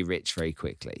very, very rich very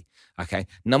quickly. Okay.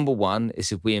 Number one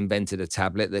is if we invented a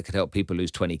tablet that could help people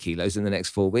lose 20 kilos in the next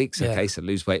 4 weeks. Yeah. Okay. So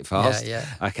lose weight fast. Yeah.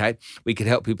 Okay. We could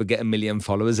help people get 1 million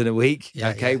followers in a week.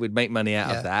 Yeah, okay. yeah. We'd make money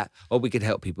out of that. Or we could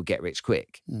help people get rich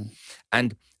quick.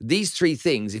 And these three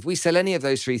things, if we sell any of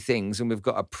those three things and we've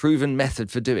got a proven method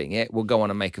for doing it, we'll go on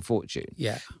and make a fortune.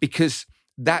 Yeah. Because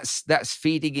that's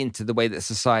feeding into the way that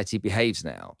society behaves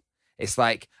now. It's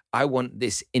like, I want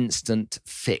this instant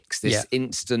fix, this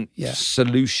instant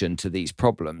solution to these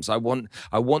problems. I want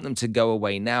them to go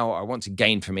away now. I want to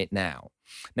gain from it now.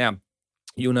 Now,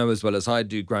 you'll know as well as I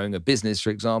do, growing a business, for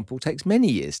example, takes many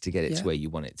years to get it to where you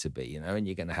want it to be, and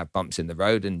you're going to have bumps in the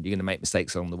road and you're going to make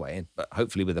mistakes along the way. But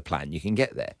hopefully with a plan, you can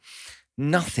get there.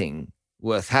 Nothing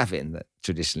worth having that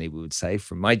traditionally we would say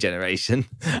from my generation,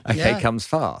 comes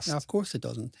fast. No, of course it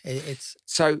doesn't.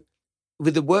 So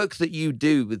with the work that you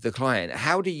do with the client,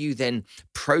 how do you then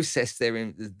process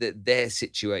their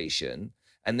situation,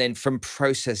 and then from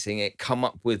processing it, come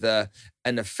up with an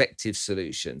effective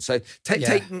solution? So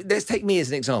let's take me as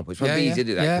an example. It's probably easier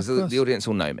to do that because the audience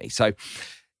will know me. So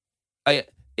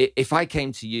if I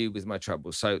came to you with my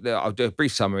troubles, so I'll do a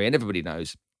brief summary, and everybody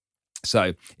knows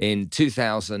So in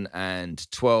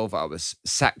 2012, I was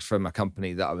sacked from a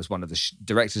company that I was one of the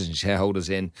directors and shareholders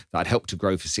in, that I'd helped to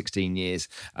grow for 16 years.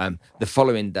 The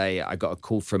following day, I got a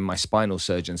call from my spinal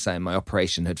surgeon saying my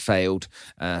operation had failed.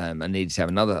 I needed to have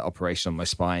another operation on my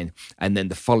spine. And then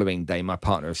the following day, my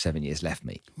partner of 7 years left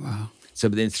me. Wow. So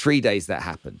within 3 days that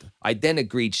happened. I then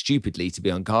agreed stupidly to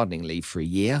be on gardening leave for a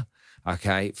year.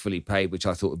 Okay, fully paid, which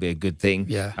I thought would be a good thing.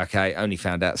 Yeah. Okay, only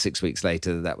found out 6 weeks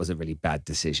later that was a really bad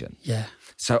decision. Yeah.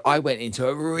 So I went into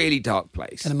a really dark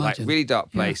place, Can imagine. like really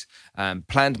dark place,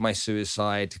 planned my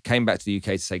suicide, came back to the UK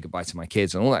to say goodbye to my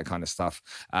kids and all that kind of stuff.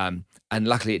 And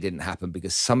luckily it didn't happen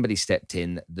because somebody stepped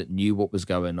in that knew what was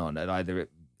going on, and either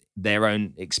their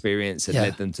own experience had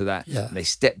led them to that. Yeah. And they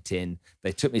stepped in,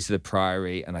 they took me to the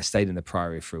Priory, and I stayed in the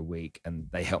Priory for a week, and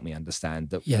they helped me understand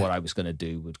that what I was going to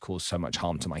do would cause so much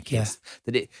harm to my kids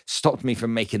that it stopped me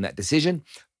from making that decision,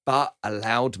 but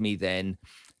allowed me then,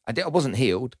 I wasn't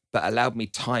healed, but allowed me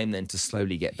time then to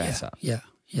slowly get better. Yeah.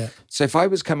 So if I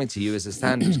was coming to you as a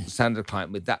standard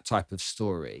client with that type of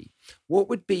story, what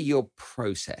would be your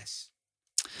process?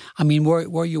 I mean,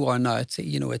 where you are now, it's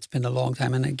been a long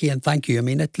time. And again, thank you. I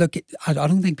mean, I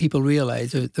don't think people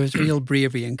realize there's real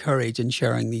bravery and courage in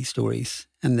sharing these stories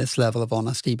and this level of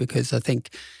honesty, because I think,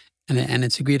 and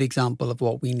it's a great example of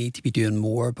what we need to be doing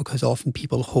more, because often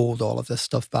people hold all of this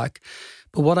stuff back.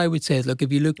 But what I would say is, look,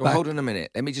 if you look back. Hold on a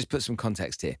minute. Let me just put some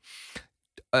context here.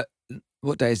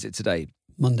 What day is it today?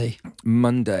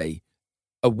 Monday.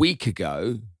 A week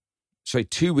ago,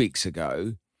 2 weeks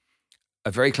ago, a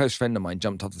very close friend of mine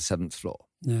jumped off the 7th floor.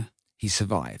 Yeah. He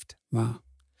survived. Wow.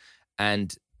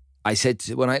 And I said,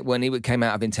 when he came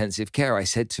out of intensive care, I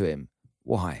said to him,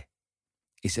 why?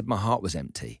 He said, my heart was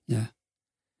empty. Yeah.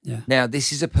 Now,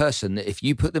 this is a person that if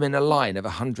you put them in a line of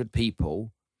 100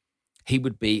 people, he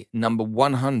would be number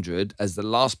 100 as the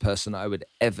last person I would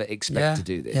ever expect to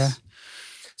do this. Yeah.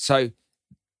 So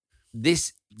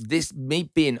this,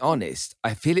 me being honest,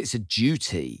 I feel it's a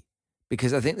duty,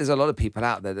 because I think there's a lot of people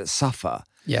out there that suffer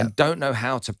and don't know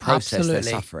how to process their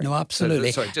suffering. No,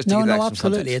 absolutely. So, sorry, just to give that some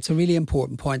absolutely. context. It's a really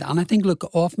important point. And I think, look,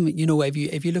 often,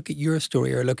 if you look at your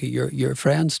story or look at your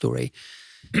friend's story,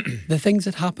 the things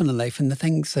that happen in life and the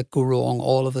things that go wrong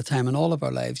all of the time in all of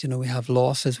our lives, we have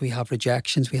losses, we have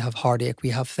rejections, we have heartache, we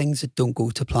have things that don't go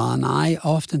to plan. I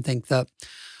often think that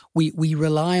we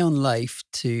rely on life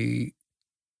to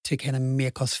kind of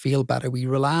make us feel better. We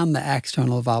rely on the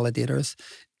external validators.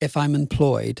 If I'm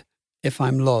employed, if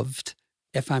I'm loved,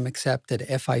 if I'm accepted,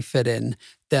 if I fit in,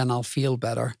 then I'll feel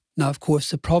better. Now, of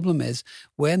course, the problem is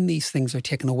when these things are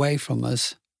taken away from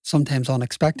us, sometimes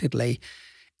unexpectedly,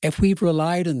 if we've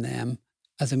relied on them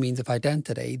as a means of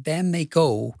identity, then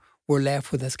we're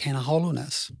left with this kind of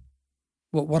hollowness.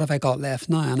 What have I got left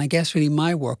now? And I guess really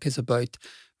my work is about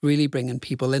really bringing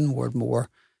people inward more,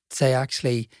 to say,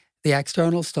 actually, the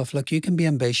external stuff, look, you can be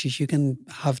ambitious, you can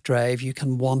have drive, you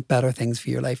can want better things for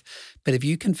your life. But if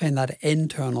you can find that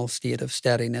internal state of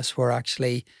steadiness where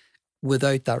actually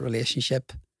without that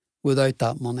relationship, without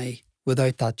that money,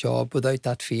 without that job, without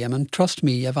that fame, and trust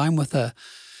me, if I'm with a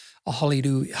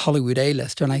Hollywood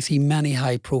A-lister and I see many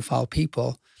high profile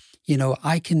people,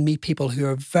 I can meet people who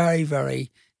are very, very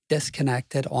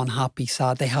disconnected, unhappy,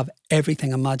 sad. They have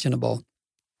everything imaginable.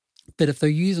 But if they're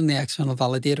using the external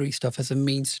validatory stuff as a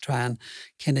means to try and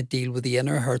kind of deal with the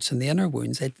inner hurts and the inner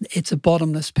wounds, it's a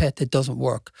bottomless pit. It doesn't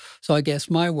work. So I guess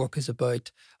my work is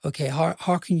about, okay,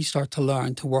 how can you start to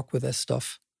learn to work with this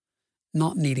stuff?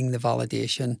 Not needing the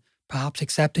validation, perhaps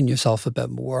accepting yourself a bit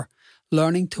more,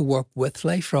 learning to work with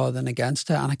life rather than against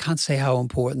it. And I can't say how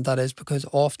important that is, because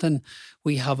often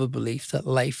we have a belief that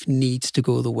life needs to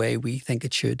go the way we think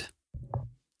it should.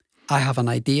 I have an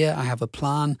idea, I have a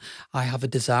plan, I have a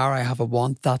desire, I have a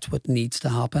want. That's what needs to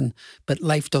happen. But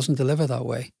life doesn't deliver that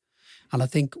way. And I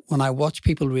think when I watch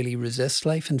people really resist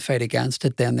life and fight against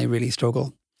it, then they really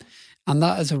struggle. And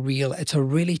that is it's a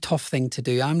really tough thing to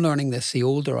do. I'm learning this the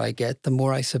older I get, the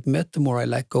more I submit, the more I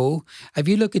let go. If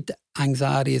you look at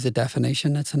anxiety as a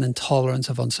definition, it's an intolerance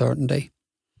of uncertainty.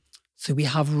 So we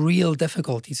have real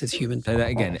difficulties as humans. Say that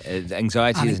again.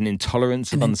 Anxiety is an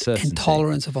intolerance of uncertainty.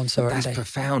 Intolerance of uncertainty. That's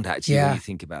profound, actually, when you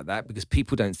think about that, because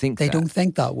people don't think that. They don't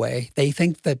think that way. They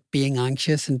think that being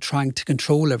anxious and trying to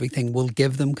control everything will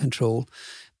give them control.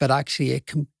 But actually,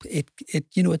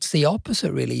 it's the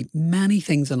opposite, really. Many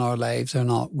things in our lives are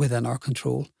not within our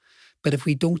control. But if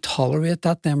we don't tolerate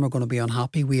that, then we're going to be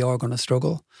unhappy. We are going to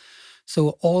struggle.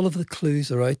 So all of the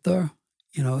clues are out there.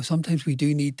 Sometimes we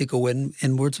do need to go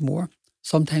inwards more.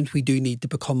 Sometimes we do need to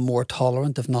become more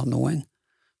tolerant of not knowing.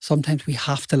 Sometimes we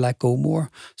have to let go more.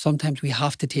 Sometimes we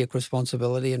have to take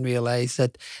responsibility and realize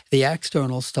that the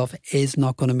external stuff is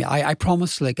not going to be. I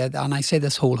promise, and I say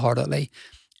this wholeheartedly,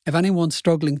 if anyone's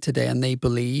struggling today and they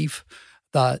believe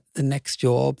that the next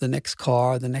job, the next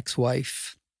car, the next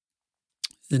wife,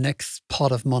 the next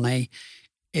pot of money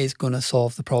is going to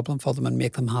solve the problem for them and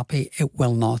make them happy, it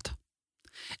will not.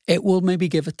 It will maybe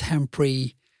give a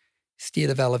temporary state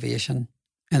of elevation,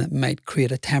 and it might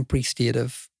create a temporary state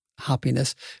of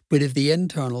happiness. But if the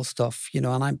internal stuff,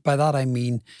 by that I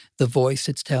mean the voice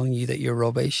that's telling you that you're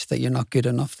rubbish, that you're not good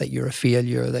enough, that you're a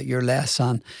failure, that you're less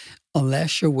than,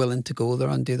 unless you're willing to go there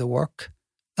and do the work,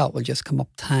 that will just come up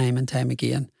time and time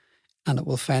again, and it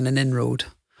will find an inroad.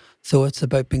 So it's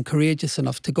about being courageous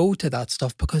enough to go to that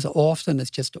stuff, because often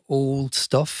it's just old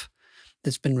stuff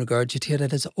that's been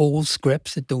regurgitated. It's old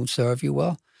scripts that don't serve you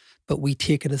well, but we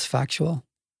take it as factual.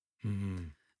 Mm-hmm.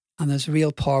 And there's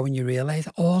real power when you realise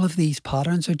all of these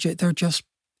patterns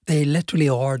they literally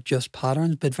are just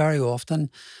patterns. But very often,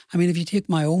 I mean, if you take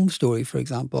my own story, for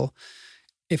example,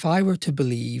 if I were to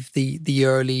believe the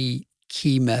early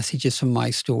key messages from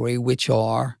my story, which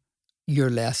are,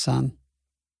 you're less than,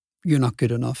 you're not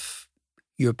good enough,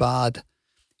 you're bad,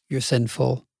 you're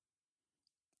sinful,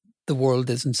 the world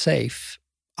isn't safe,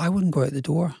 I wouldn't go out the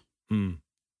door. Mm.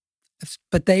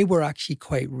 But they were actually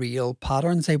quite real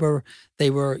patterns. They were,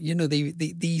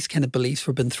 these kind of beliefs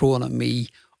were been thrown at me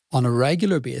on a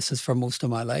regular basis for most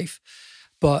of my life.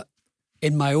 But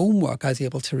in my own work, I was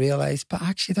able to realize, but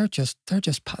actually they're just,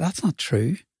 that's not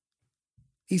true.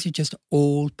 These are just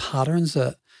old patterns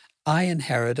that I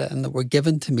inherited and that were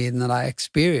given to me and that I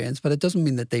experienced, but it doesn't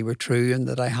mean that they were true and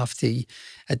that I have to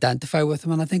identify with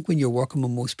them. And I think when you're working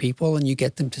with most people and you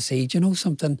get them to say,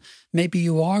 something, maybe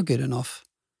you are good enough.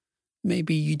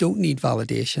 Maybe you don't need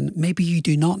validation. Maybe you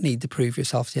do not need to prove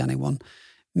yourself to anyone.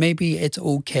 Maybe it's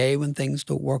okay when things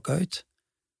don't work out.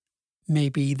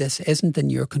 Maybe this isn't in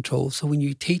your control. So when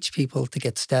you teach people to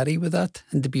get steady with that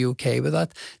and to be okay with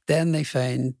that, then they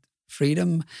find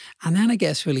freedom. And then I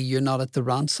guess really you're not at the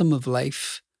ransom of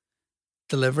life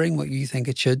delivering what you think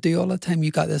it should do all the time. You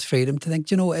got this freedom to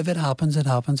think, if it happens, it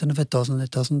happens. And if it doesn't,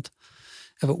 it doesn't.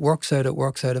 If it works out, it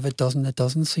works out. If it doesn't, it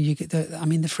doesn't. So you get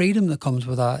the freedom that comes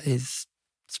with that it's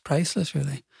priceless,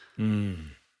 really. Mm.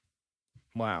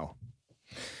 Wow.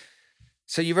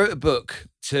 So you wrote a book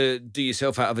to do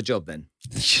yourself out of a job then?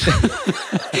 Someone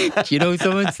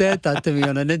said that to me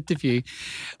on an interview.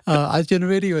 I was doing a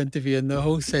radio interview and the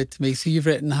host said to me, so you've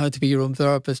written how to be your own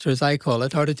therapist, or as I call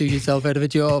it, how to do yourself out of a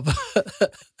job.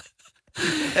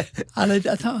 And I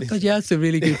thought, God, yeah, that's a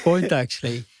really good point,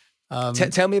 actually.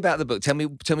 Tell me about the book. Tell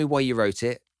me why you wrote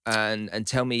it, and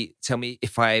tell me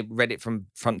if I read it from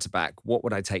front to back, what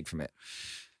would I take from it?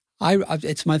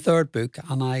 It's my third book,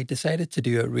 and I decided to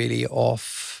do it really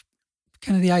off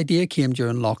kind of the idea came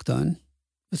during lockdown.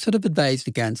 I was sort of advised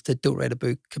against it. Don't write a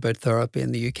book about therapy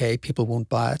in the UK. People won't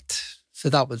buy it. So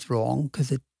that was wrong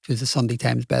because it was a Sunday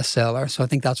Times bestseller. So I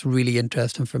think that's really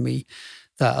interesting for me,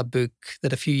 that a book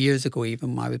that a few years ago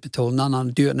even I would be told, no,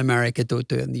 do it in America, don't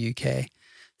do it in the UK.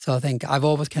 So I think I've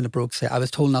always kind of I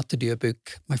was told not to do a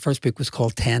book. My first book was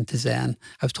called 10 to Zen.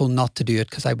 I was told not to do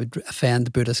it because I would offend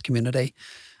the Buddhist community.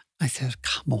 I said,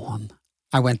 come on.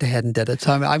 I went ahead and did it.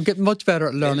 So I'm getting much better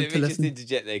at learning to listen. Let me just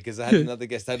interject there, because I had another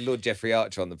guest. I had Lord Jeffrey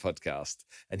Archer on the podcast,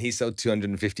 and he sold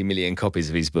 250 million copies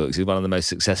of his books. He's one of the most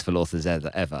successful authors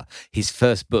ever. His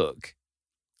first book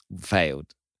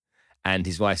failed, and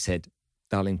his wife said,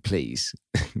 darling, please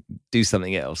do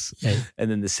something else. Yeah.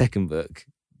 And then the second book,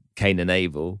 Cain and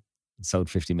Abel, sold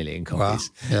 50 million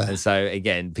copies. Wow. Yeah. And so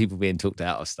again, people being talked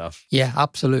out of stuff. Yeah,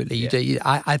 absolutely. Yeah.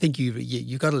 I think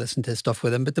you got to listen to stuff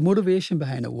with him. But the motivation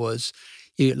behind it was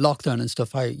lockdown and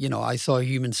stuff. I saw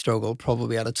human struggle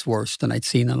probably at its worst than I'd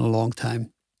seen in a long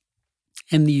time.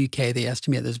 In the UK, they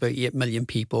estimate there's about 8 million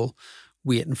people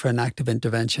waiting for an active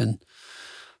intervention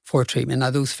for treatment. Now,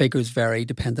 those figures vary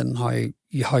depending on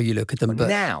how you look at them. But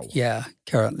now? Yeah,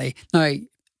 currently. Now,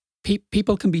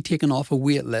 people can be taken off a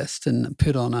wait list and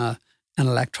put on an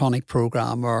electronic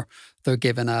program, or they're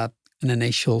given an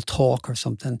initial talk or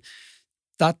something.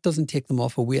 That doesn't take them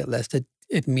off a wait list.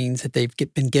 It means that they've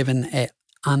been given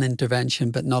an intervention,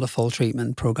 but not a full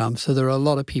treatment program. So there are a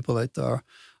lot of people out there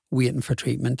waiting for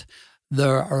treatment.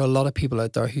 There are a lot of people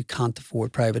out there who can't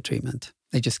afford private treatment.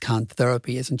 They just can't.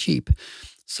 Therapy isn't cheap.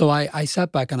 So I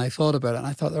sat back and I thought about it, and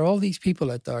I thought there are all these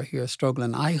people out there who are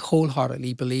struggling. I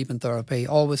wholeheartedly believe in therapy,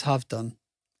 always have done.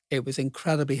 It was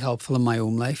incredibly helpful in my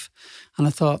own life. And I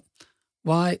thought,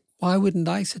 why wouldn't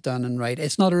I sit down and write?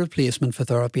 It's not a replacement for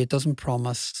therapy. It doesn't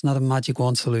promise. It's not a magic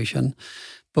wand solution.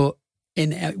 But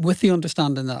with the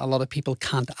understanding that a lot of people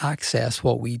can't access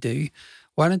what we do,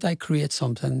 why don't I create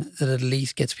something that at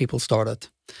least gets people started?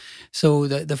 So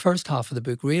the first half of the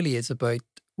book really is about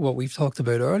what we've talked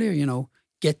about earlier,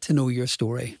 get to know your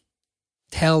story.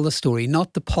 Tell the story,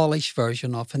 not the polished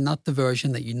version of it, not the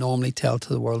version that you normally tell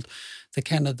to the world, the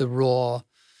kind of the raw,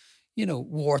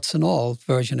 warts and all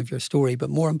version of your story, but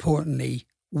more importantly,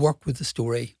 work with the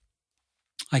story.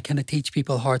 I kind of teach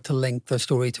people how to link their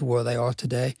story to where they are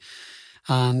today.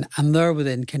 And there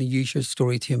within kind of use your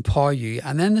story to empower you.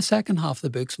 And then the second half of the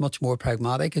book's much more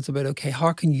pragmatic. It's about, okay,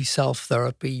 how can you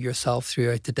self-therapy yourself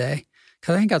throughout the day?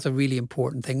 Because I think that's a really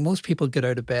important thing. Most people get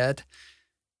out of bed,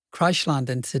 crash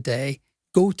land into the day,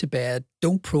 go to bed,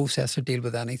 don't process or deal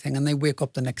with anything, and they wake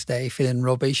up the next day feeling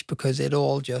rubbish because it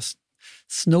all just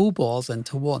snowballs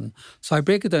into one. So I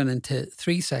break it down into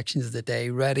 3 sections of the day: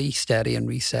 ready, steady, and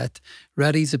reset.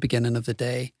 Ready is the beginning of the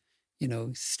day.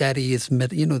 Steady is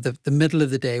the middle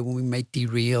of the day when we might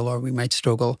derail or we might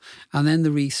struggle. And then the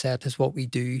reset is what we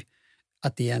do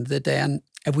at the end of the day. And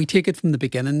if we take it from the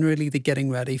beginning, really, the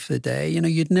getting ready for the day,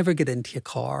 you'd never get into your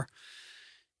car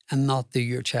and not do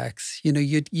your checks. You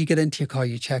get into your car,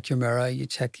 you check your mirror, you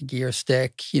check the gear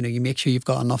stick, you make sure you've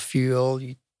got enough fuel,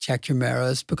 you check your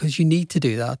mirrors, because you need to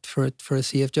do that for a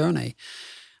safe journey.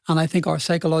 And I think our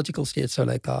psychological states are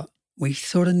like that. We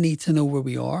sort of need to know where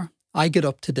we are. I get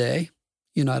up today,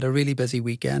 I had a really busy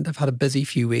weekend. I've had a busy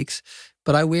few weeks,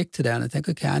 but I wake today and I think,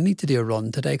 okay, I need to do a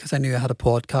run today because I knew I had a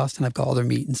podcast and I've got other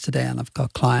meetings today and I've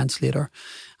got clients later.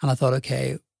 And I thought,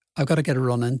 okay, I've got to get a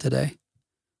run in today.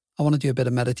 I want to do a bit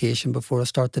of meditation before I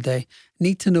start the day. I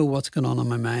need to know what's going on in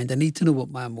my mind. I need to know what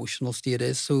my emotional state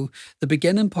is. So the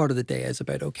beginning part of the day is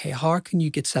about, okay, how can you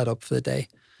get set up for the day?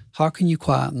 How can you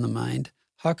quieten the mind?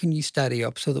 How can you steady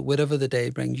up so that whatever the day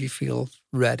brings, you feel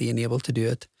ready and able to do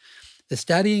it? The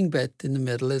steadying bit in the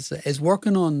middle is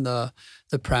working on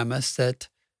the premise that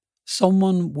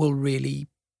someone will really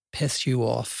piss you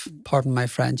off, pardon my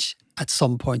French, at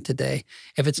some point today.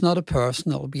 If it's not a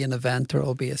person, it'll be an event or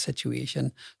it'll be a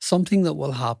situation, something that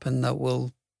will happen that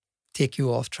will take you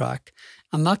off track.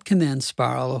 And that can then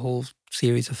spiral a whole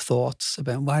series of thoughts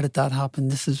about, why did that happen?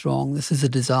 This is wrong. This is a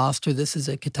disaster. This is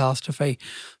a catastrophe.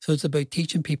 So it's about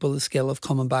teaching people the skill of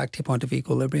coming back to a point of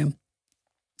equilibrium.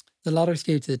 The latter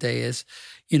stage of the day is,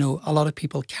 a lot of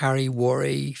people carry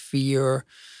worry, fear,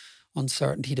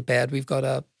 uncertainty to bed. We've got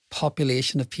a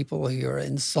population of people who are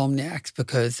insomniacs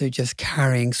because they're just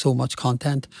carrying so much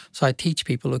content. So I teach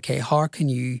people, okay, how can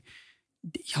you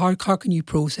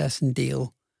process and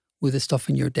deal with the stuff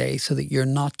in your day so that you're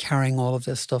not carrying all of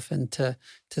this stuff into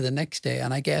the next day?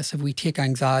 And I guess if we take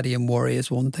anxiety and worry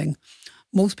as one thing,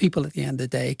 most people at the end of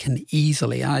the day can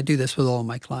easily, and I do this with all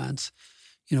my clients,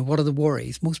 what are the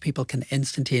worries? Most people can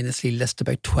instantaneously list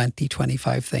about 20,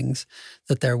 25 things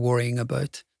that they're worrying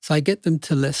about. So I get them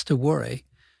to list a worry.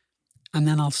 And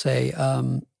then I'll say,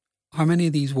 how many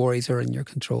of these worries are in your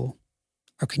control?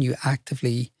 Or can you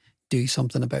actively do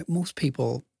something about? Most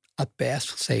people at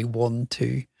best will say 1,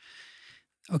 2.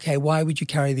 Okay, why would you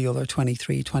carry the other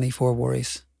 23, 24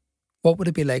 worries? What would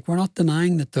it be like? We're not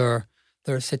denying that there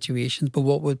are situations, but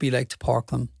what would it be like to park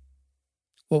them?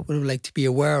 What would it be like to be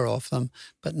aware of them,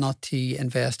 but not to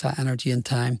invest that energy and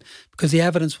time? Because the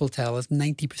evidence will tell us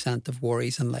 90% of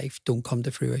worries in life don't come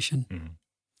to fruition.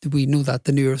 Mm-hmm. We know that.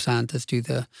 The neuroscientists do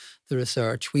the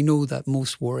research. We know that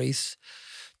most worries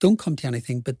don't come to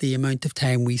anything, but the amount of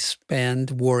time we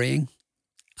spend worrying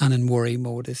and in worry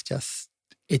mode is just,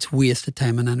 it's wasted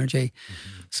time and energy.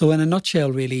 Mm-hmm. So in a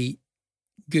nutshell, really,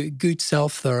 good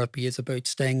self-therapy is about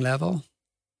staying level,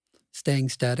 staying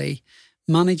steady,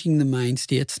 managing the mind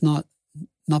states, not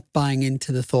buying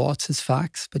into the thoughts as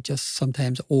facts, but just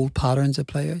sometimes old patterns that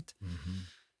play out. Mm-hmm.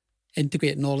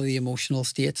 Integrating all of the emotional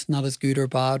states, not as good or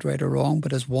bad, right or wrong,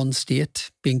 but as one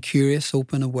state, being curious,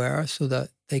 open, aware, so that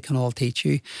they can all teach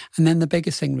you. And then the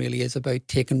biggest thing really is about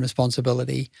taking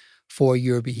responsibility for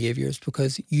your behaviours,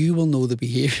 because you will know the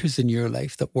behaviours in your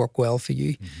life that work well for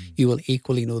you. Mm-hmm. You will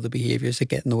equally know the behaviours that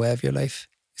get in the way of your life.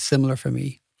 Similar for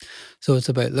me. So it's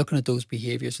about looking at those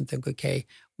behaviours and think, okay,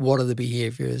 what are the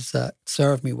behaviours that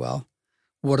serve me well?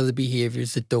 What are the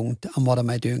behaviours that don't? And what am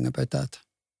I doing about that?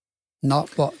 Not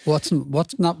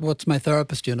what's my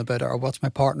therapist doing about it, or what's my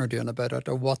partner doing about it,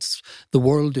 or what's the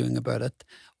world doing about it.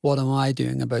 What am I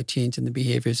doing about changing the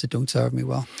behaviours that don't serve me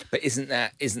well? But isn't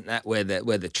that where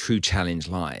the true challenge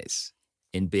lies?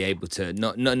 In be able to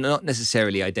not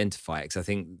necessarily identify it, because I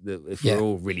think that if we're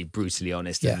all really brutally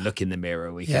honest and look in the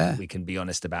mirror, we can be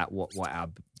honest about what our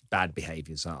bad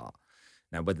behaviours are.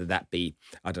 Now, whether that be,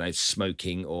 I don't know,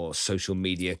 smoking or social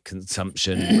media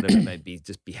consumption, whatever it may be,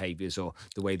 just behaviours or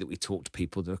the way that we talk to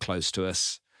people that are close to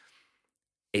us.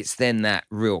 it's then that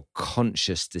real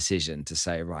conscious decision to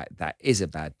say, right, that is a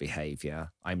bad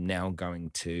behavior. I'm now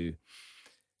going to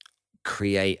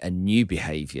create a new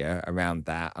behavior around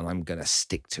that, and I'm going to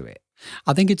stick to it.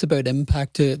 I think it's about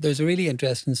impact too. There's a really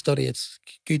interesting study. It's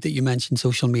good that you mentioned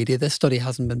social media. This study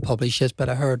hasn't been published yet, but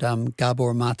I heard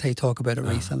Gabor Mate talk about it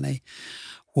recently,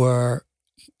 where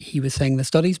he was saying the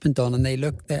study's been done, and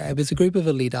it was a group of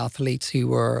elite athletes who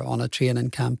were on a training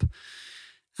camp,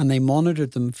 and they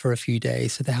monitored them for a few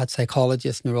days. So they had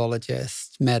psychologists,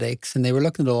 neurologists, medics, and they were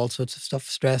looking at all sorts of stuff: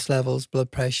 stress levels, blood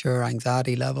pressure,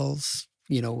 anxiety levels,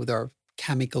 their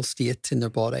chemical state in their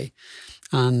body.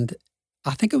 And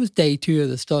I think it was day 2 of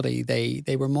the study,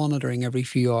 they were monitoring every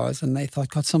few hours, and they thought,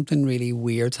 God, something really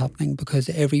weird's happening, because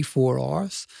every 4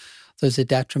 hours there's a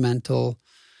detrimental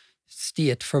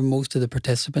state for most of the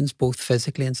participants, both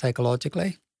physically and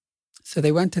psychologically. So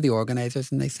they went to the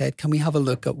organisers and they said, can we have a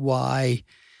look at why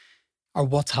or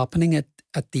what's happening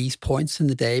at these points in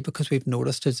the day, because we've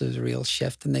noticed there's a real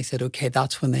shift. And they said, okay,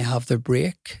 that's when they have their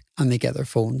break and they get their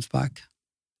phones back.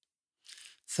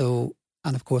 So,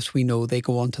 and of course, we know they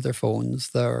go onto their phones,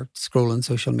 they're scrolling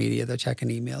social media, they're checking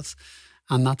emails.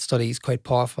 And that study is quite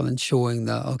powerful in showing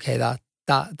that, okay,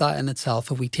 that in itself,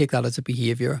 if we take that as a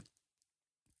behaviour,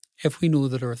 if we know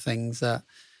that there are things that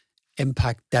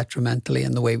impact detrimentally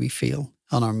in the way we feel,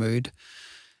 on our mood,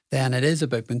 then it is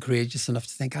about being courageous enough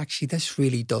to think, actually,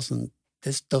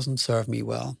 this doesn't serve me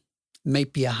well. It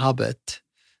might be a habit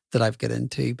that I've got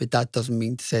into, but that doesn't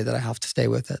mean to say that I have to stay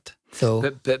with it.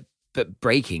 So, But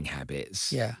breaking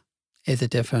habits, is a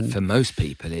different. For most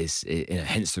people, is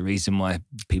hence the reason why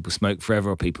people smoke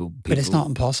forever, or people. But it's not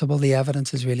impossible. The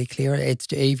evidence is really clear.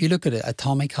 If you look at it,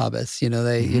 Atomic Habits,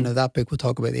 that book will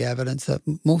talk about the evidence that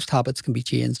most habits can be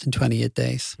changed in 28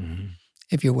 days,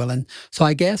 if you're willing. So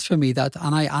I guess for me that,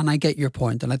 and I get your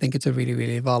point, and I think it's a really,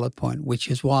 really valid point, which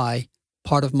is why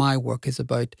part of my work is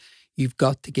about, you've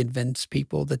got to convince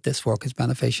people that this work is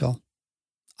beneficial.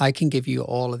 I can give you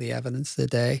all of the evidence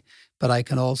today, but I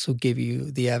can also give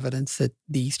you the evidence that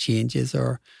these changes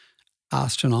are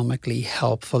astronomically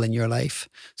helpful in your life.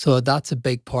 So that's a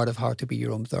big part of how to be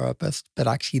your own therapist, but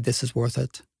actually this is worth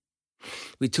it.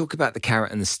 We talk about the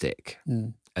carrot and the stick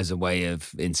as a way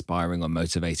of inspiring or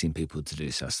motivating people to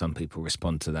do so. Some people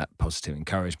respond to that positive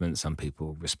encouragement. Some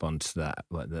people respond to that,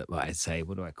 what I'd say,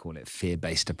 what do I call it?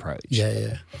 Fear-based approach.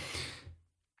 Yeah.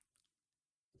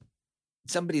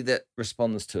 Somebody that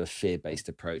responds to a fear-based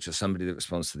approach, or somebody that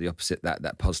responds to the opposite,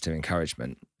 that positive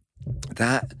encouragement,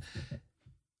 can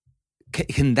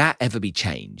that ever be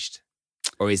changed?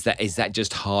 Or is that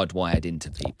just hardwired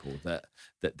into people that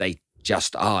they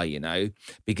just are,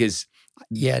 because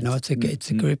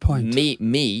it's a great point.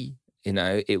 Me,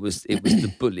 it was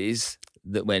the bullies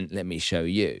that went, let me show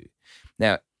you.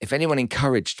 Now, if anyone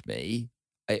encouraged me,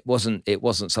 it wasn't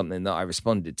something that I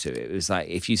responded to. It was like,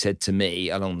 if you said to me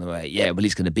along the way, yeah, well,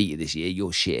 he's going to beat you this year,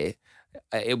 you're shit,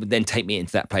 it would then take me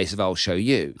into that place of, I'll show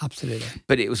you. Absolutely.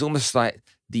 But it was almost like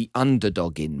the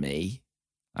underdog in me,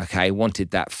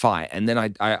 wanted that fight. And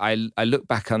then I look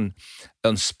back on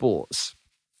sports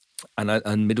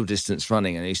and middle distance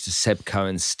running, and I used to Seb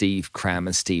Cohen, Steve Cram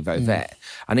and Steve Ovett.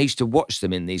 And I used to watch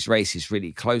them in these races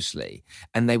really closely,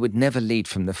 and they would never lead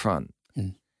from the front.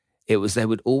 It was, they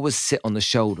would always sit on the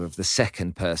shoulder of the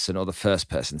second person or the first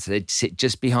person. So they'd sit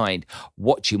just behind,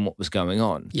 watching what was going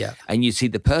on. Yeah. And you'd see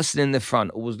the person in the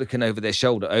front always looking over their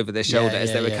shoulder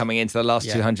as they were coming into the last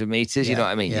 200 meters. You know what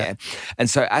I mean? Yeah. And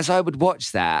so as I would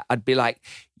watch that, I'd be like,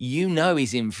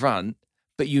 he's in front,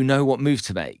 but you know what move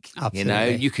to make.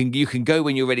 Absolutely. You can go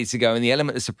when you're ready to go, and the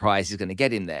element of surprise is going to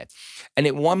get in there. And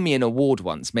it won me an award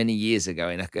once, many years ago,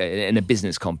 in a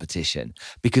business competition,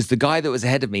 because the guy that was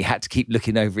ahead of me had to keep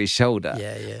looking over his shoulder.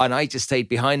 And I just stayed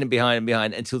behind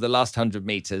until the last 100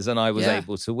 meters, and I was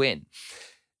able to win.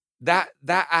 That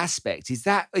aspect, is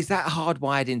that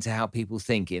hardwired into how people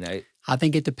think, I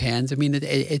think it depends. I mean,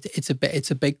 it's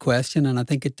a big question, and I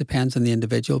think it depends on the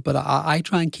individual. But I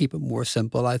try and keep it more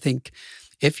simple. I think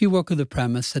if you work with the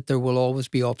premise that there will always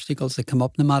be obstacles that come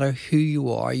up, no matter who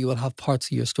you are, you will have parts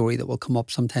of your story that will come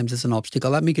up sometimes as an obstacle.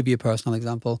 Let me give you a personal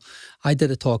example. I did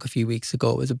a talk a few weeks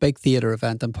ago. It was a big theatre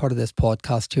event. I'm part of this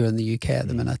podcast here in the UK at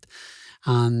the minute.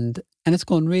 And it's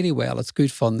going really well. It's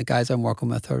good fun. The guys I'm working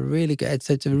with are really good. It's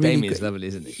a really Damien's lovely,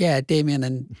 isn't he? Yeah, Damien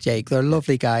and Jake. They're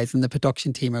lovely guys, and the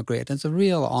production team are great. It's a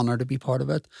real honour to be part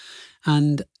of it.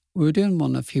 And we were doing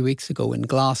one a few weeks ago in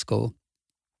Glasgow,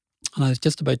 and I was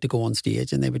just about to go on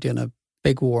stage, and they were doing a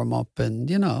big warm-up and,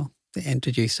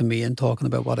 introducing me and talking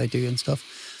about what I do and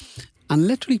stuff. And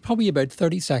literally probably about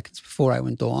 30 seconds before I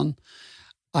went on,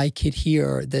 I could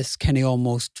hear this kind of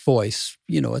almost voice.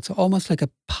 It's almost like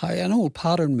an old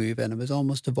pattern move, and it was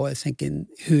almost a voice thinking,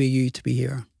 who are you to be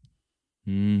here?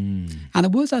 And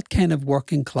it was that kind of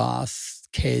working class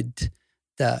kid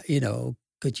that,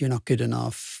 good, you're not good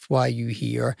enough. Why are you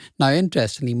here? Now,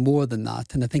 interestingly, more than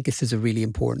that, and I think this is a really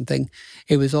important thing,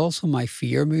 it was also my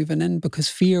fear moving in, because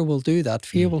fear will do that.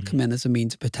 Fear will come in as a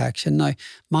means of protection. Now,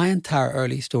 my entire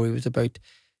early story was about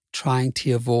trying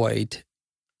to avoid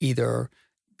either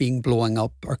being blown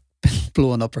up or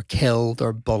killed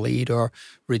or bullied or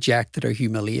rejected or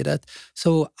humiliated.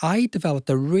 So I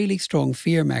developed a really strong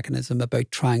fear mechanism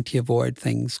about trying to avoid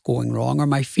things going wrong, or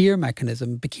my fear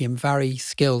mechanism became very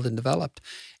skilled and developed.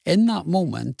 In that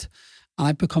moment, and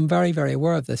I've become very, very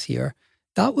aware of this here,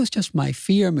 that was just my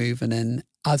fear moving in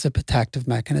as a protective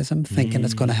mechanism, thinking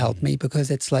it's going to help me,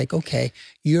 because it's like, okay,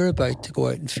 you're about to go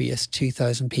out and face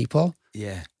 2,000 people.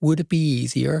 Yeah. Would it be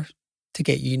easier to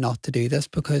get you not to do this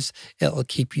because it'll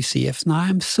keep you safe? Now,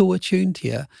 I'm so attuned to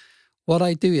you. What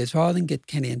I do is, rather than get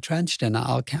kind of entrenched in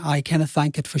it, I kind of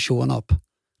thank it for showing up,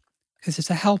 because it's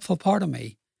a helpful part of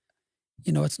me.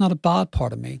 It's not a bad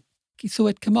part of me. So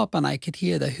it came up and I could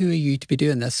hear that, who are you to be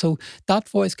doing this? So that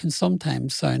voice can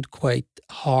sometimes sound quite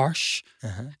harsh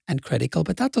and critical,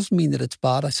 but that doesn't mean that it's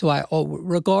bad. So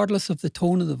regardless of the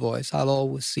tone of the voice, I'll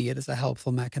always see it as a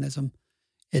helpful mechanism.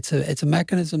 It's a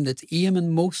mechanism that's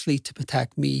aiming mostly to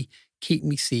protect me, keep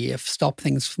me safe, stop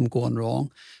things from going wrong.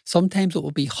 Sometimes it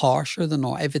will be harsher than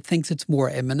not. If it thinks it's more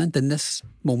imminent, in this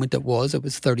moment it was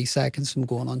 30 seconds from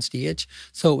going on stage.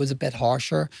 So it was a bit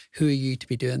harsher. Who are you to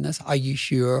be doing this? Are you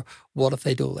sure? What if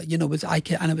they don't?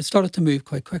 And it started to move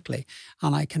quite quickly.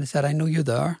 And I kind of said, I know you're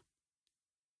there.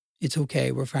 It's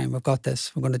okay. We're fine. We've got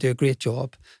this. We're going to do a great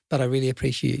job. But I really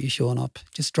appreciate you showing up.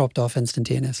 Just dropped off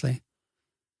instantaneously.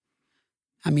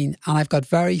 And I've got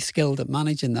very skilled at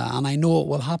managing that, and I know it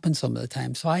will happen some of the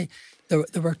time. So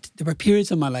there were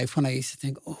periods in my life when I used to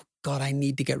think, oh God, I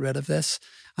need to get rid of this.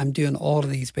 I'm doing all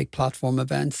of these big platform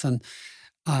events, and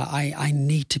I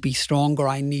need to be stronger.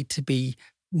 I need to be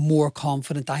more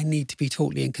confident. I need to be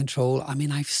totally in control.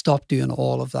 I've stopped doing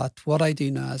all of that. What I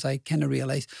do now is I kind of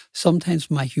realize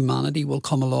sometimes my humanity will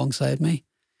come alongside me.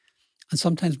 And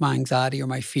sometimes my anxiety or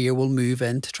my fear will move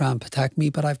in to try and protect me,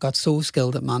 but I've got so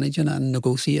skilled at managing it and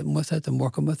negotiating with it and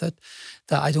working with it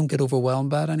that I don't get overwhelmed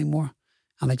by it anymore.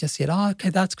 And I just say, oh, okay,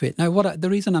 that's great. Now, the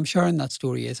reason I'm sharing that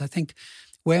story is I think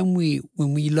when we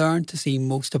learn to see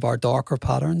most of our darker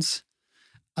patterns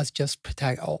as just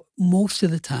protect, most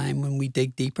of the time when we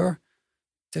dig deeper,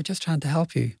 they're just trying to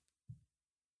help you.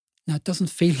 Now, it doesn't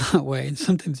feel that way, and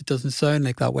sometimes it doesn't sound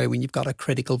like that way when you've got a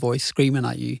critical voice screaming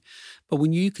at you. But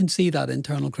when you can see that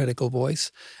internal critical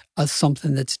voice as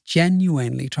something that's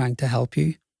genuinely trying to help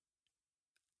you,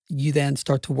 you then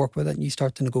start to work with it and you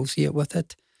start to negotiate with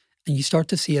it, and you start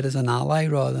to see it as an ally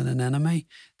rather than an enemy,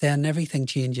 then everything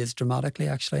changes dramatically,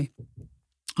 actually.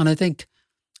 And I think,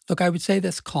 look, I would say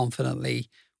this confidently.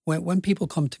 When people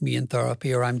come to me in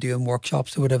therapy or I'm doing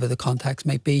workshops or whatever the context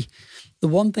might be, the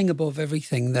one thing above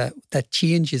everything that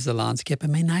changes the landscape,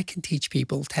 I can teach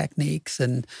people techniques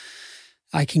and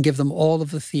I can give them all of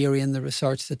the theory and the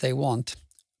research that they want.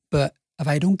 But if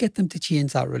I don't get them to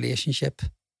change that relationship,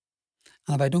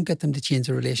 and if I don't get them to change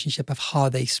the relationship of how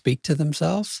they speak to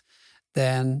themselves,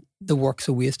 then the work's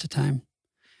a waste of time.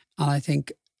 And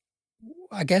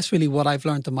I guess really what I've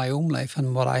learned in my own life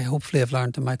and what I hopefully have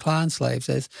learned in my clients' lives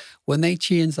is when they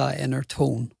change that inner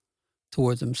tone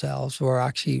towards themselves, or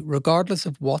actually regardless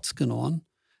of what's going on,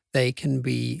 they can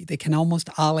almost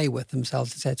ally with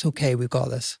themselves and say, it's okay, we've got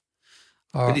this.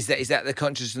 But is that the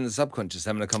conscious and the subconscious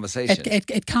having a conversation?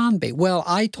 It can be. Well,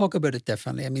 I talk about it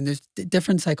differently. There's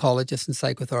different psychologists and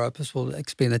psychotherapists will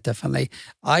explain it differently.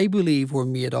 I believe we're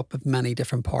made up of many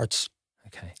different parts.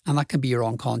 Okay. And that can be your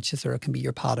unconscious or it can be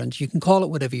your patterns. You can call it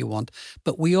whatever you want.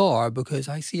 But we are, because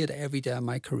I see it every day in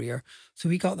my career. So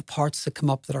we got the parts that come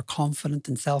up that are confident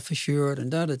and self-assured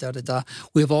and da-da-da-da-da.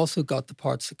 We've also got the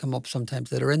parts that come up sometimes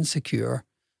that are insecure,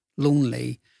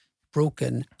 lonely,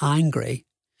 broken, angry.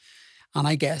 And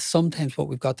I guess sometimes what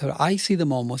we've got to, I see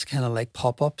them almost kind of like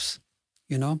pop-ups,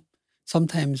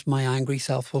 Sometimes my angry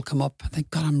self will come up. I think,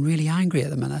 God, I'm really angry at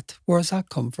the minute. Where does that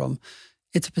come from?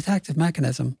 It's a protective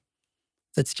mechanism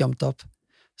that's jumped up.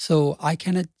 So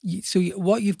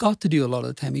what you've got to do a lot of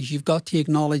the time is you've got to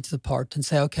acknowledge the part and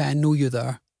say, okay, I know you're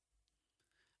there.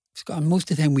 And most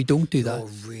of the time we don't do that.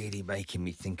 You're really making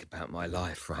me think about my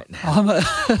life right now. I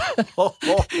hope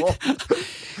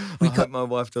my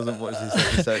wife doesn't watch this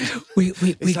episode.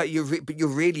 It's like you're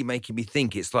really making me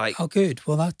think. It's like, oh, good.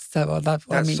 Well, that's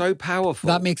so powerful.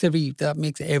 That makes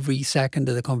every second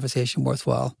of the conversation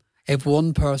worthwhile. If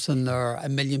one person or a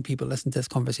million people listen to this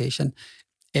conversation,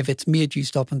 if it's made you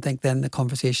stop and think, then the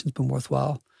conversation's been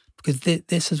worthwhile. Because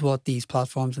this is what these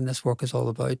platforms and this work is all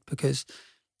about. Because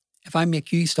if I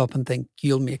make you stop and think,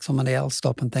 you'll make somebody else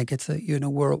stop and think. It's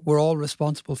we're all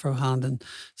responsible for handing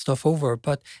stuff over.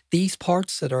 But these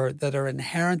parts that are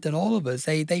inherent in all of us,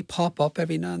 they pop up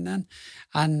every now and then,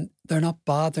 and they're not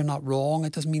bad, they're not wrong.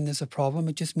 It doesn't mean there's a problem.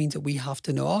 It just means that we have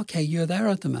to know, okay, you're there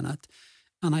at the minute,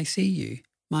 and I see you.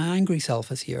 My angry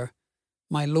self is here.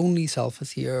 My lonely self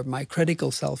is here. My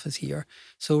critical self is here.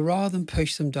 So rather than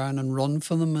push them down and run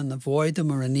from them and avoid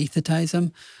them or anesthetize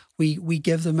them, we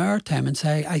give them airtime and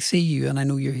say, I see you and I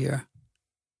know you're here.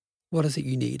 What is it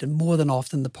you need? And more than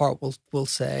often the part will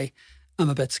say, I'm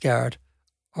a bit scared.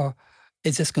 Or,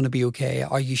 is this going to be okay?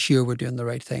 Are you sure we're doing the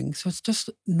right thing? So it's just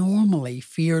normally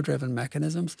fear-driven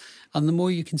mechanisms. And the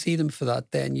more you can see them for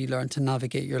that, then you learn to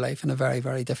navigate your life in a very,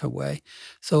 very different way.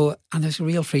 So, and there's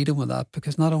real freedom with that,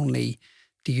 because not only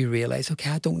do you realize,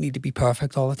 okay, I don't need to be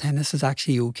perfect all the time. This is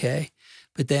actually okay.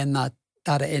 But then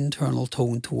that internal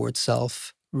tone towards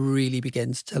self really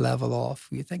begins to level off.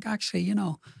 You think, actually,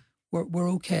 we're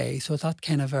okay. So it's that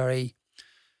kind of very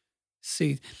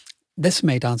this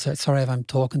might answer it. Sorry if I'm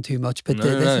talking too much, but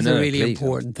this is a really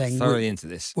important thing. Thoroughly into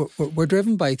this. We're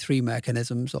driven by three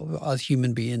mechanisms as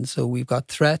human beings. So we've got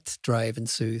threat, drive, and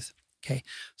soothe. Okay.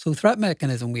 So threat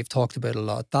mechanism we've talked about a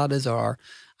lot. That is our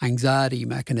anxiety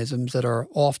mechanisms that are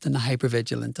often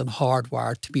hypervigilant and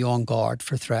hardwired to be on guard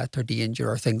for threat or danger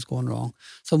or things going wrong.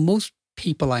 So most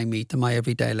people I meet in my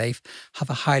everyday life have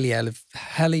a highly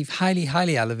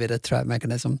elevated threat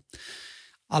mechanism.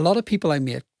 A lot of people I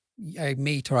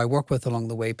meet or I work with along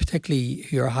the way, particularly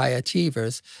who are high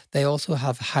achievers, they also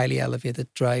have highly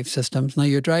elevated drive systems. Now,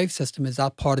 your drive system is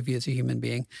that part of you as a human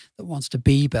being that wants to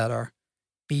be better,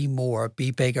 be more,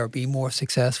 be bigger, be more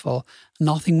successful.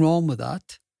 Nothing wrong with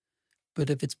that. But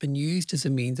if it's been used as a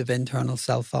means of internal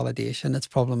self-validation, it's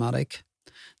problematic.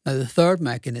 Now, the third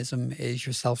mechanism is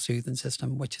your self-soothing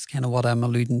system, which is kind of what I'm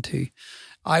alluding to.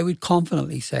 I would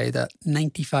confidently say that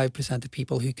 95% of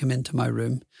people who come into my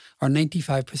room, or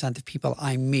 95% of people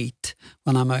I meet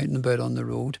when I'm out and about on the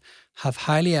road, have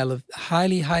highly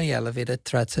elevated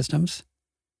threat systems,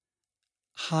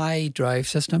 high drive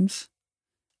systems,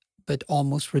 but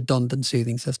almost redundant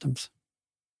soothing systems.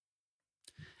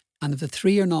 And if the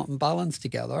three are not in balance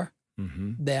together,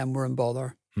 then we're in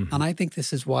bother. And I think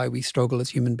this is why we struggle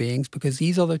as human beings, because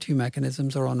these other two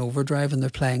mechanisms are on overdrive and they're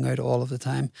playing out all of the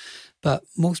time. But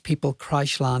most people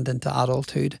crash land into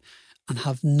adulthood and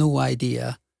have no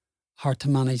idea how to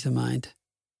manage the mind,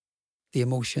 the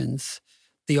emotions,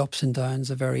 the ups and downs,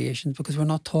 the variations, because we're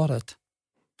not taught it.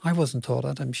 I wasn't taught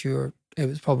it. I'm sure it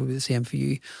was probably the same for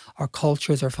you. Our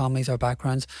cultures, our families, our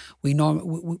backgrounds,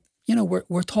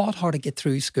 we're taught how to get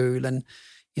through school and,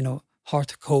 how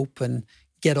to cope and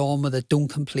get on with it, don't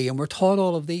complain. We're taught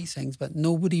all of these things, but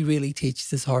nobody really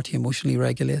teaches us how to emotionally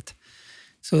regulate.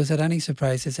 So is it any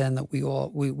surprises then that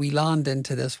we land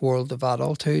into this world of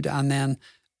adulthood, and then,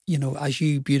 as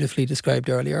you beautifully described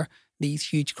earlier, these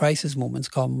huge crisis moments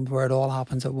come where it all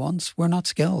happens at once. We're not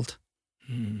skilled.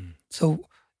 So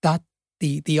that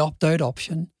the opt-out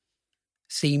option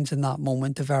seems in that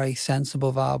moment a very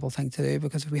sensible, viable thing to do,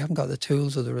 because if we haven't got the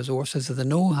tools or the resources or the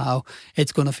know-how,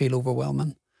 it's going to feel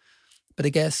overwhelming. But I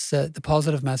guess the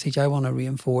positive message I want to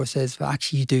reinforce is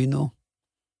actually you do know.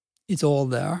 It's all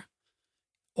there.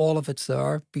 All of it's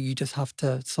there, but you just have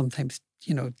to sometimes,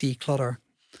 declutter,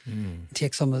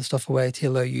 take some of the stuff away to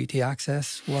allow you to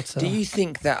access what's there. Do you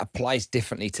think that applies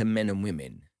differently to men and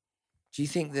women? Do you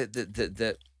think that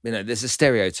there's a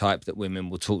stereotype that women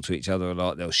will talk to each other a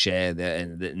lot, they'll share,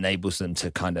 and that enables them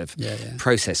to kind of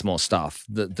process more stuff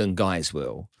than guys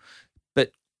will?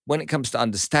 But when it comes to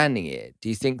understanding it, do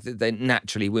you think that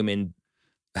naturally women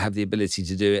have the ability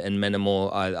to do it and men are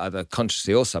more either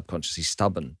consciously or subconsciously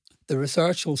stubborn? The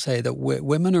research will say that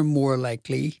women are more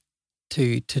likely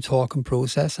to talk and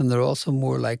process, and they're also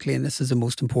more likely, and this is the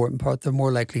most important part, they're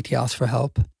more likely to ask for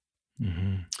help.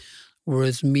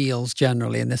 Whereas males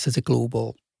generally, and this is a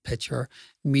global picture,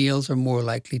 males are more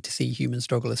likely to see human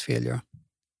struggle as failure.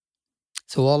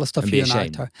 So all the stuff you and I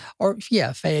talk,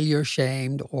 failure,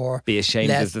 shamed, or be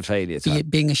ashamed of the failure.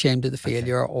 Being ashamed of the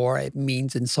failure, or it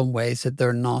means in some ways that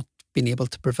they're not being able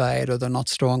to provide or they're not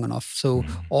strong enough. So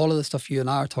all of the stuff you and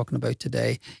I are talking about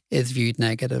today is viewed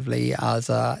negatively as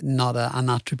not an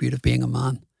attribute of being a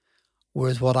man.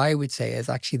 Whereas what I would say is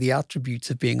actually the attributes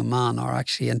of being a man are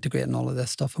actually integrating all of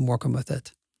this stuff and working with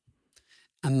it.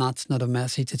 And that's not a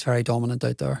message that's very dominant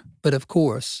out there. But of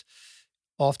course,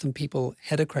 often people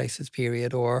hit a crisis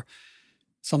period or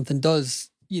something does,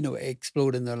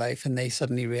 explode in their life and they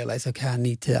suddenly realize, okay, I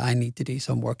need to do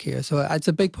some work here. So it's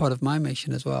a big part of my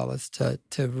mission as well, is to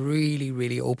really,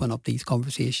 really open up these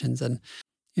conversations. And,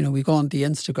 we go on the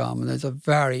Instagram and there's a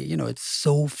very, it's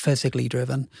so physically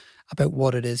driven about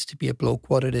what it is to be a bloke,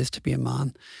 what it is to be a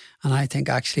man. And I think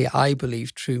actually, I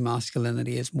believe true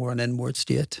masculinity is more an inward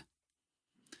state,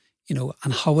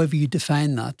 and however you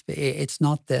define that, it's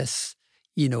not this,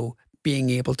 being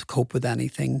able to cope with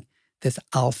anything, this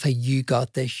alpha, you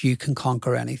got this, you can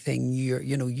conquer anything, you're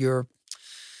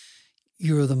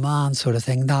the man sort of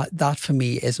thing. That for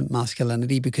me isn't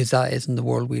masculinity, because that isn't the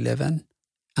world we live in.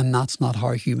 And that's not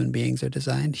how human beings are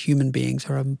designed. Human beings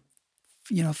are,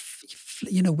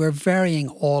 we're varying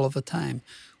all of the time.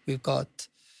 We've got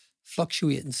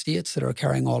fluctuating states that are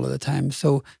occurring all of the time.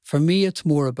 So for me, it's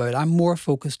more about, I'm more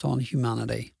focused on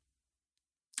humanity.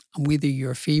 And whether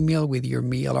you're female, whether you're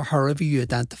male, or however you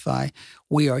identify,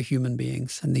 we are human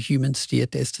beings. And the human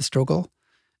state is to struggle,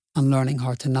 and learning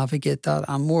how to navigate that.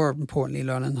 And more importantly,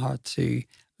 learning how to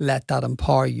let that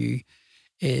empower you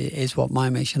is what my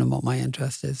mission and what my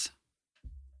interest is.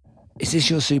 Is this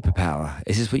your superpower?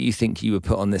 Is this what you think you were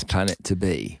put on this planet to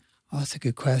be? Oh, that's a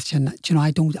good question.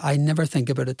 I never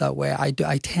think about it that way. I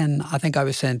think I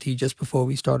was saying to you just before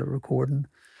we started recording,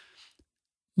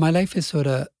 my life is sort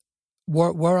of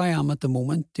where I am at the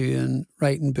moment,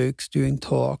 writing books, doing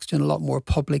talks, doing a lot more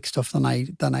public stuff than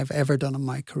I've ever done in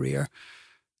my career.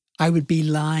 I would be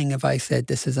lying if I said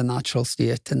this is a natural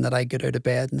state and that I get out of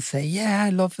bed and say, yeah, I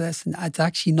love this. And it's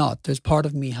actually not. There's part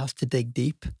of me has to dig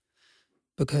deep,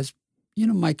 because,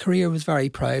 my career was very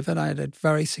private. I had a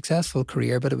very successful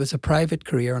career, but it was a private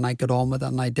career and I got on with it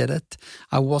and I did it.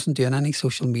 I wasn't doing any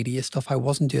social media stuff. I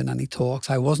wasn't doing any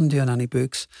talks. I wasn't doing any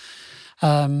books.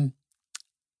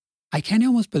 I can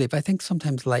almost believe, I think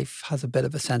sometimes life has a bit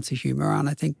of a sense of humour, and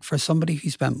I think for somebody who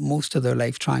spent most of their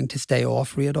life trying to stay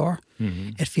off radar,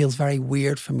 it feels very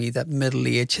weird for me that middle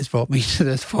age has brought me to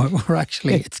this point where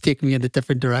actually it's taken me in a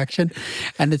different direction.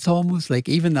 And it's almost like,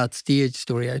 even that stage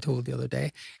story I told the other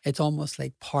day, it's almost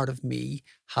like part of me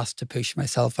has to push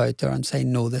myself out there and say,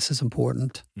 no, this is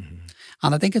important.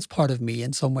 And I think it's part of me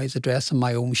in some ways addressing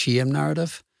my own shame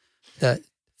narrative, that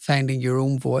finding your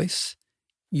own voice,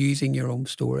 using your own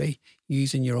story,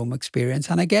 using your own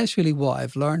experience. And I guess really what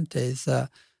I've learned is the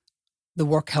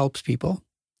work helps people.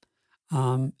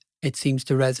 It seems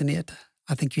to resonate.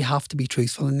 I think you have to be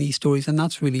truthful in these stories, and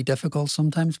that's really difficult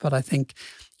sometimes, but I think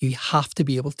you have to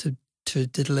be able to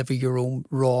deliver your own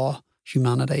raw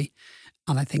humanity.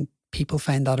 And I think people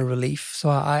find that a relief. So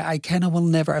I kind of will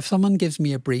never, if someone gives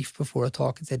me a brief before a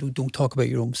talk and said, oh, don't talk about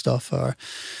your own stuff, or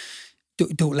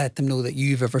don't let them know that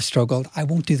you've ever struggled, I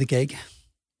won't do the gig.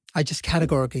 I just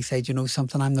categorically say,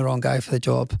 something, I'm the wrong guy for the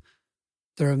job.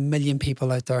 There are a million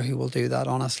people out there who will do that,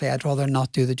 honestly. I'd rather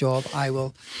not do the job.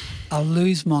 I'll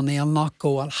lose money, I'll not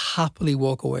go, I'll happily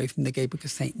walk away from the gig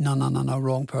because I think, no,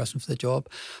 wrong person for the job.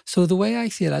 So the way I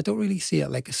see it, I don't really see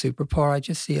it like a superpower. I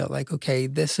just see it like, okay,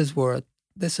 this is where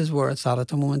it's at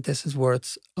the moment. This is where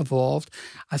it's evolved.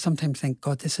 I sometimes think,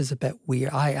 God, this is a bit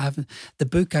weird. I haven't, the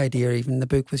book idea, even the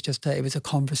book was just, it was a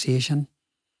conversation.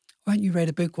 Why don't you write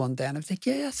a book one day? And I was like,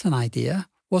 yeah, that's an idea.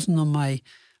 Wasn't on my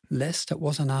list. It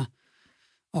wasn't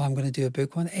I'm going to do a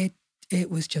book one.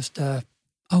 It was just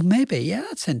maybe, yeah,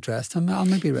 that's interesting. I'll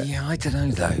maybe write. Yeah, I don't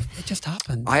know though. It just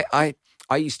happened. I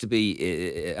used to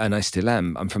be, and I still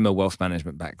am, I'm from a wealth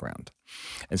management background.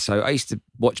 And so I used to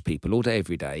watch people all day,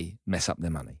 every day, mess up their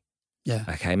money. Yeah.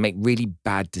 Okay. Make really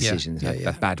bad decisions,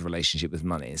 a bad relationship with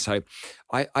money. And so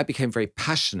I became very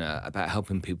passionate about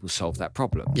helping people solve that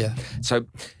problem. Yeah. So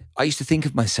I used to think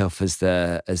of myself as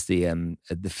the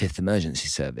fifth emergency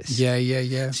service.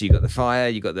 Yeah. So you got the fire,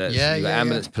 you got the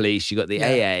ambulance, police, you got the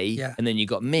AA, and then you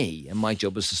got me. And my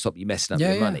job was to stop you messing up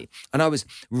your money. And I was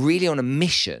really on a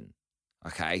mission,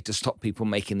 to stop people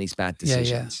making these bad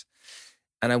decisions.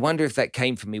 And I wonder if that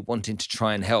came from me wanting to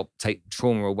try and help take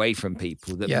trauma away from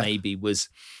people that maybe was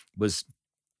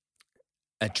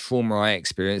a trauma I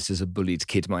experienced as a bullied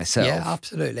kid myself. Yeah,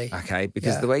 absolutely. Okay,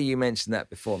 because the way you mentioned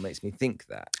that before makes me think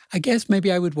that. I guess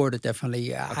maybe I would word it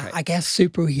differently. Okay. I guess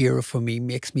superhero for me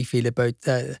makes me feel about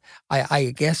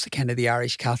I guess kind of the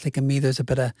Irish Catholic in me, there's a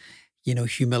bit of,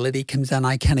 humility comes in.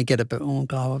 I kind of get a bit, oh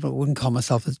God, I wouldn't call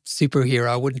myself a superhero.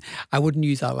 I wouldn't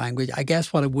use that language. I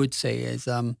guess what I would say is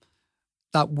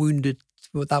that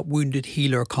wounded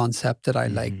healer concept that I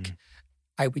like,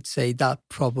 I would say that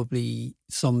probably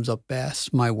sums up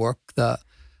best my work, that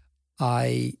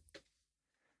I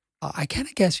kind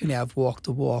of guess really I've walked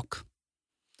the walk,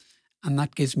 and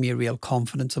that gives me a real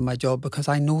confidence in my job because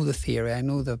I know the theory, I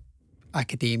know the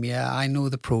academia. I know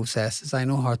the processes. I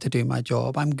know how to do my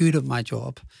job. I'm good at my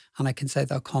job, and I can say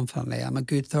that confidently. I'm a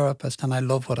good therapist, and I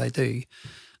love what I do.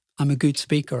 I'm a good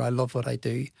speaker. I love what I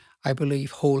do. I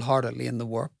believe wholeheartedly in the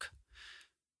work.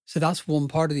 So that's one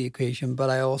part of the equation. But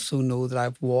I also know that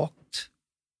I've walked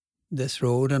this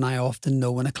road, and I often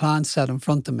know when a client's sat in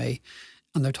front of me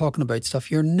and they're talking about stuff,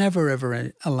 you're never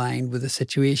ever aligned with the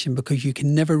situation because you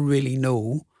can never really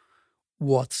know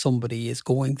what somebody is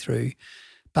going through.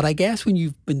 But I guess when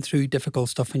you've been through difficult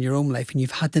stuff in your own life and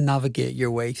you've had to navigate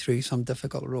your way through some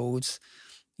difficult roads,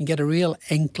 you get a real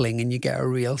inkling and you get a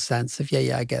real sense of,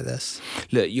 yeah, I get this.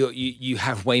 Look, you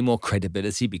have way more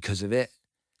credibility because of it.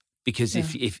 Because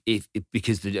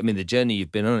the journey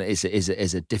you've been on is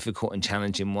a difficult and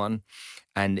challenging one,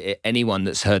 and anyone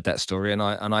that's heard that story, and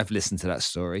I've listened to that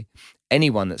story,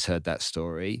 anyone that's heard that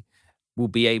story will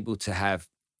be able to have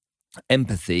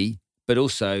empathy, but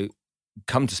also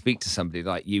come to speak to somebody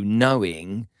like you,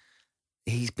 knowing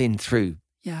he's been through.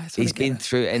 Yeah, he's been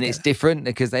through, and it's different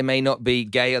because they may not be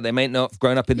gay or they may not have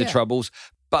grown up in the Troubles,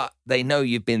 but they know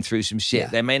you've been through some shit.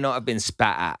 They may not have been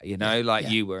spat at, like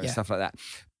you were and stuff like that.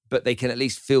 But they can at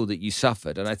least feel that you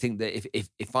suffered. And I think that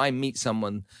if I meet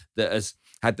someone that has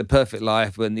had the perfect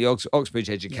life when the Oxbridge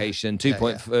education,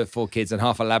 2.4 kids and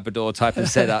half a Labrador type of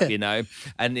setup,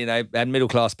 and, and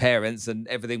middle-class parents and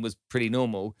everything was pretty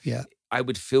normal, I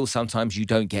would feel sometimes you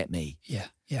don't get me.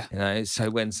 Yeah. So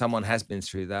when someone has been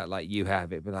through that, like you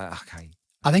have, it'd be like, okay.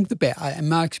 I think in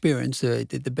my experience,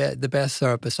 the best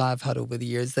therapists I've had over the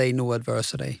years, they know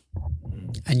adversity.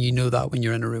 And you know that when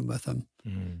you're in a room with them.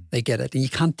 They get it. And you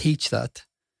can't teach that.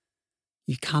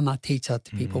 You cannot teach that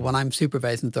to people. When I'm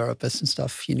supervising therapists and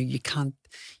stuff, you can't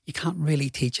really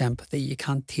teach empathy. You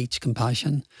can't teach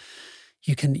compassion.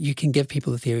 You can give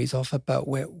people the theories of it, but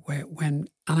when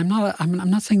I'm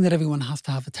not saying that everyone has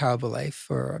to have a terrible life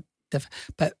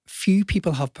but few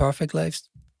people have perfect lives.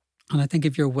 And I think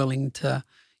if you're willing to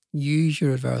use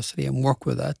your adversity and work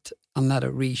with it and let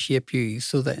it reshape you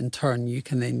so that in turn you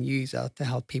can then use that to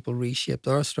help people reshape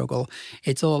their struggle.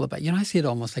 It's all about, I see it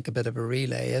almost like a bit of a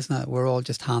relay, isn't it? We're all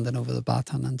just handing over the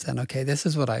baton and saying, okay, this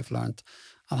is what I've learned.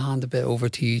 I'll hand a bit over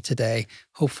to you today.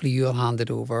 Hopefully you'll hand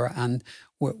it over. And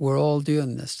we're all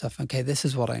doing this stuff. Okay, this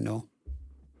is what I know.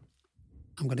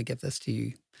 I'm going to give this to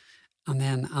you.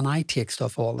 And I take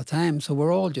stuff all the time. So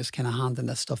we're all just kind of handing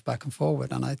this stuff back and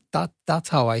forward. And that's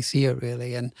how I see it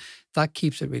really. And that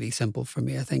keeps it really simple for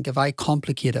me. I think if I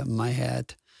complicate it in my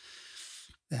head,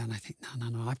 then I think,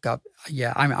 no,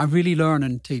 I'm really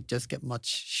learning to just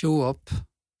show up,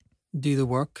 do the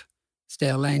work, stay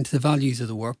aligned to the values of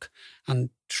the work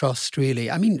and trust really.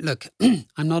 I mean, look,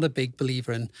 I'm not a big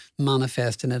believer in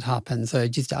manifesting it happens.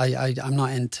 I'm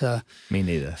not into me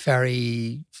neither.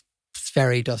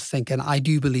 Fairy dust thinking. I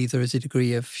do believe there is a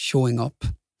degree of showing up,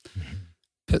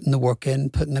 putting the work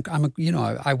in,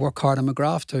 I work hard. I'm a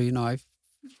grafter. I've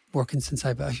working since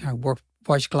I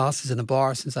washed glasses in a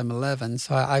bar since I'm 11.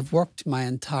 So I've worked my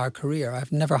entire career.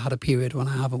 I've never had a period when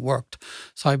I haven't worked.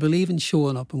 So I believe in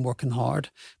showing up and working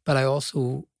hard, but I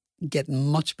also get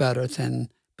much better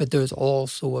but there's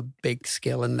also a big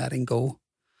skill in letting go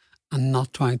and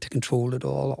not trying to control it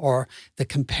all or the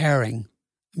comparing.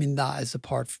 I mean, that is the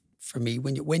part for me,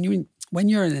 when you're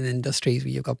in an industry where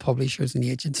you've got publishers and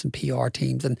agents and PR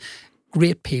teams and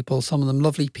great people, some of them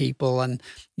lovely people, and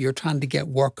you're trying to get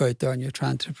work out there and you're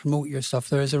trying to promote your stuff,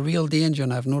 there is a real danger,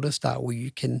 and I've noticed that, where you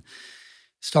can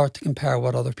start to compare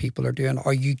what other people are doing,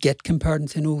 or you get compared and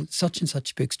say, no, such and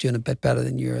such book's doing a bit better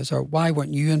than yours, or why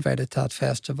weren't you invited to that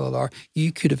festival, or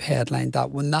you could have headlined that.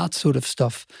 When that sort of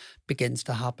stuff begins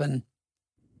to happen,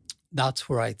 that's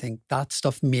where I think that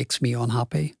stuff makes me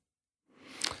unhappy.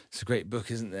 It's a great book,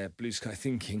 isn't there? Blue Sky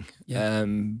Thinking,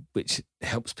 which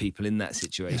helps people in that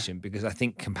situation, because I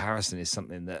think comparison is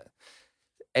something that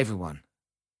everyone,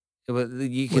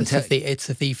 you can tell. It's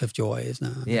the thief of joy, isn't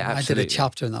it? Yeah, absolutely. I did a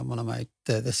chapter in that one of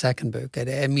the second book.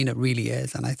 I mean, it really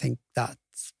is, and I think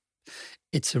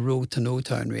it's a road to no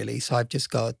town, really. So I've just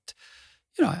got,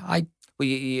 you'll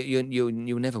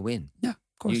never win. Yeah.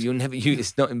 Of course. You'll never.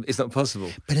 It's not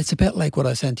possible. But it's a bit like what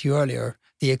I said to you earlier.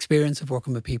 The experience of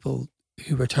working with people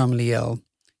who were terminally ill,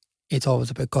 it's always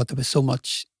about God. There was so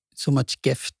much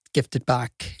gifted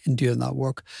back in doing that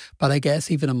work. But I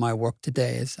guess even in my work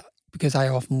today is because I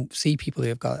often see people who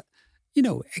have got,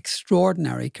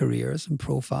 extraordinary careers and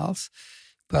profiles,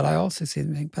 but I also see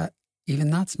them think, but even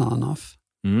that's not enough.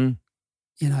 Mm.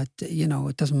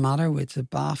 It doesn't matter. It's a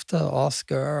BAFTA,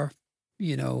 Oscar,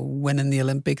 winning the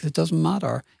Olympics. It doesn't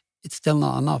matter. It's still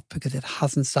not enough because it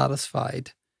hasn't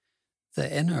satisfied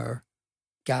the inner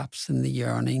gaps and the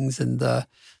yearnings and the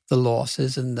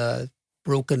losses and the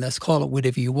brokenness, call it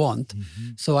whatever you want. Mm-hmm.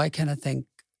 So I kind of think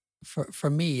for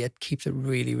me, it keeps it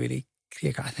really, really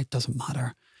clear. I think it doesn't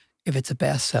matter if it's a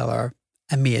bestseller,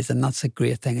 amazing. That's a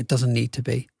great thing. It doesn't need to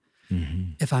be.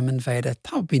 Mm-hmm. If I'm invited,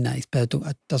 that would be nice, but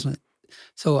it doesn't.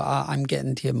 So I'm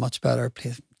getting to a much better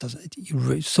place.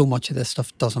 So much of this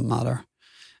stuff doesn't matter.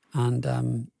 And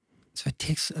so it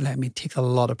takes a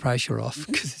lot of pressure off,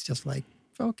 because it's just like,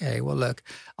 okay, well, look,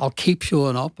 I'll keep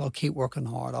showing up. I'll keep working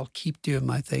hard. I'll keep doing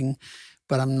my thing,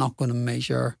 but I'm not going to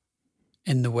measure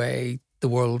in the way the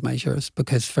world measures,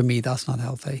 because for me, that's not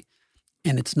healthy.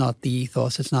 And it's not the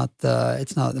ethos. It's not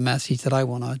the message that I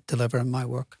want to deliver in my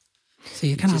work. So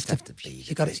you kind of have to be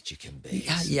the best you can be.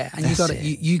 Yeah, and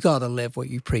you got to live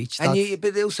what you preach.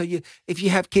 But also, if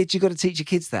you have kids, you got to teach your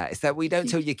kids that. It's that we don't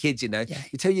tell your kids, you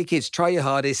tell your kids, try your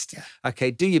hardest, okay,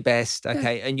 do your best,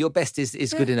 okay, and your best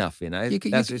is good enough,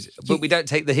 but we don't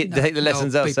take the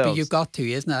lessons ourselves. But you've got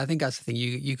to, isn't it? I think that's the thing.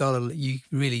 You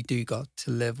really do got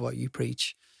to live what you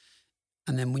preach,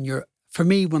 and then for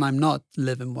me, when I'm not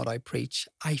living what I preach,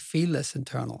 I feel this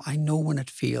internal. I know when it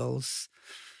feels,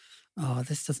 oh,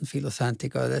 this doesn't feel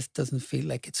authentic, or this doesn't feel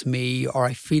like it's me, or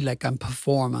I feel like I'm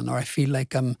performing, or I feel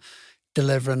like I'm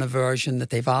delivering a version that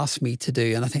they've asked me to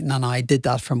do. And I think, no, I did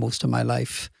that for most of my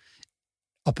life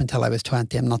up until I was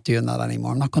 20. I'm not doing that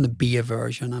anymore. I'm not going to be a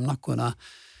version. I'm not going to,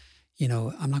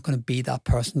 I'm not going to be that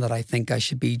person that I think I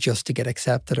should be just to get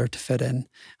accepted or to fit in.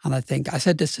 And I think I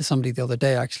said this to somebody the other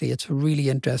day, actually. It's a really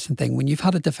interesting thing. When you've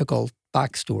had a difficult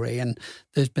backstory and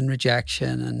there's been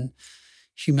rejection and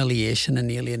humiliation and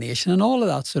alienation and all of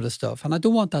that sort of stuff. And I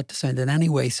don't want that to sound in any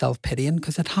way self-pitying,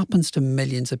 because it happens to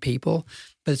millions of people.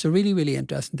 But it's a really, really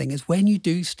interesting thing is when you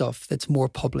do stuff that's more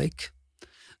public,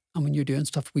 and when you're doing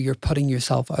stuff where you're putting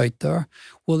yourself out there,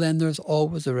 well, then there's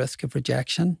always a risk of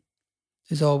rejection.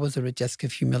 There's always a risk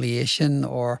of humiliation,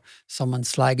 or someone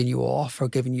slagging you off or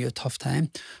giving you a tough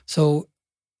time. So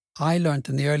I learned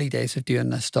in the early days of doing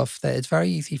this stuff that it's very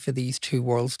easy for these two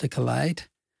worlds to collide,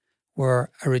 where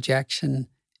a rejection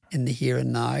in the here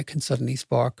and now can suddenly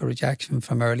spark a rejection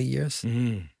from early years.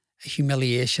 Mm. A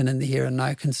humiliation in the here and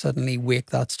now can suddenly wake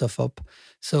that stuff up.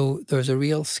 So there's a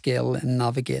real skill in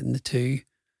navigating the two.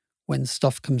 When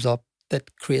stuff comes up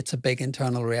that creates a big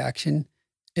internal reaction,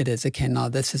 it is akin, now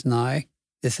this is now.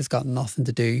 This has got nothing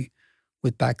to do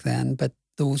with back then. But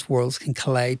those worlds can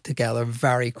collide together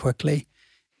very quickly.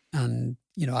 And,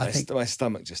 I think my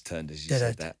stomach just turned as you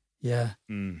said that. Yeah.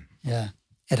 Mm. Yeah.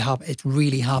 It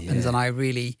really happens. Yeah.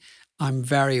 And I'm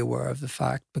very aware of the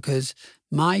fact, because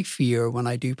my fear when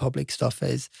I do public stuff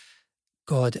is,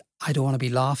 God, I don't want to be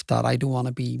laughed at. I don't want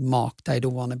to be mocked. I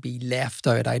don't want to be left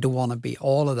out. I don't want to be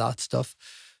all of that stuff.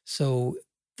 So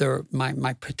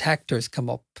my protectors come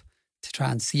up to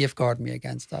try and safeguard me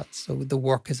against that. So the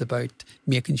work is about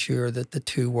making sure that the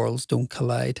two worlds don't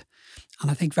collide. And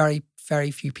I think very,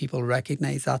 very few people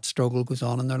recognize that struggle goes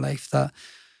on in their life, that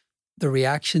the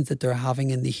reactions that they're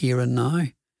having in the here and now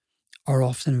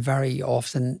are very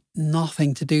often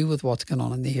nothing to do with what's going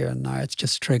on in the here and now. It's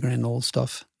just triggering old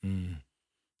stuff. Mm.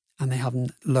 And they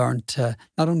haven't learned to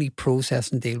not only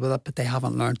process and deal with it, but they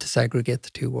haven't learned to segregate the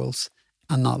two worlds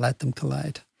and not let them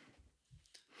collide.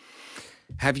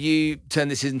 Have you turned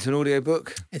this into an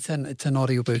audiobook? It's an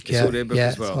audiobook, It's audiobook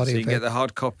as well. So you can get book. the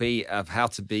hard copy of How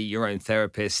to Be Your Own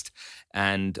Therapist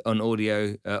and on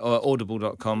audio or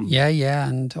audible.com. Yeah,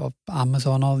 and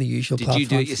Amazon, all the usual platforms. Did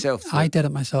you do it yourself? I did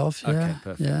it myself, yeah. Okay,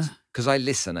 perfect. Yeah. Because I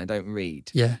listen, I don't read.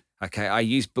 Yeah. Okay, I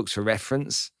use books for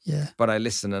reference, but I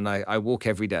listen, and I walk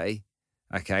every day.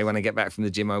 Okay, when I get back from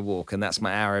the gym, I walk, and that's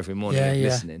my hour every morning of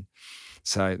listening.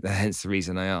 So hence the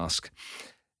reason I ask.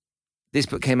 This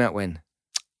book came out when?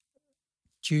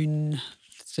 June,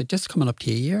 so just coming up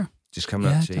to a year. Just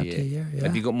coming up to a year. Yeah.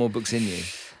 Have you got more books in you?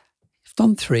 I've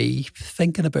done 3,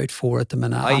 thinking about 4 at the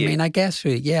minute. I mean, I guess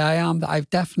really, yeah, I am.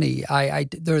 I've definitely,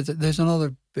 there's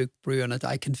another book brewing it.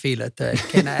 I can feel it.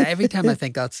 Every time I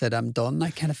think that's it, I'm done.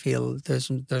 I kind of feel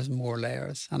there's more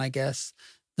layers. And I guess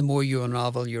the more you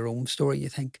unravel your own story, you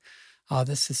think, oh,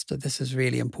 this is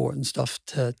really important stuff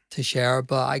to share.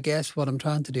 But I guess what I'm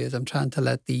trying to do is I'm trying to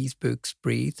let these books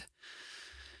breathe.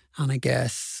 And I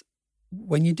guess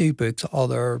when you do books,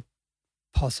 other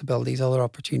possibilities, other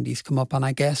opportunities come up. And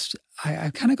I guess I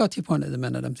kind of got to a point at the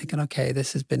minute. I'm thinking, okay,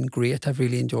 this has been great. I've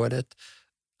really enjoyed it.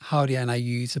 How do I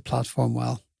use the platform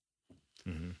well?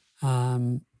 Mm-hmm.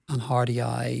 And how do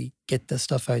I get this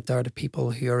stuff out there to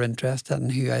people who are interested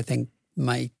and who I think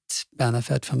might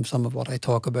benefit from some of what I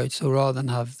talk about? So rather than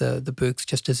have the books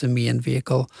just as a main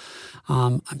vehicle,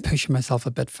 I'm pushing myself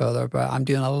a bit further, but I'm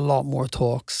doing a lot more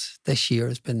talks. This year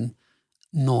has been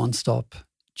non-stop,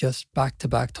 just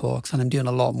back-to-back talks, and I'm doing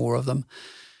a lot more of them.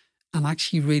 I'm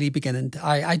actually really beginning to,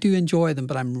 I do enjoy them,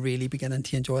 but I'm really beginning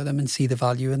to enjoy them and see the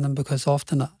value in them, because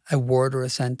often a word or a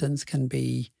sentence can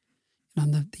be,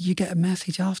 and you get a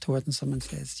message afterward and someone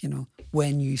says,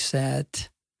 when you said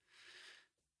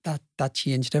that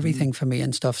changed everything for me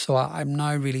and stuff. So I'm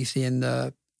now really seeing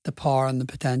the power and the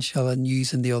potential and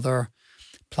using the other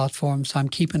platforms. So I'm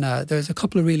keeping there's a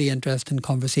couple of really interesting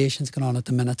conversations going on at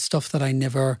the minute, stuff that I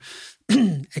never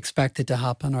expected to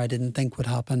happen or I didn't think would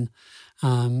happen.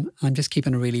 I'm just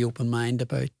keeping a really open mind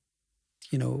about,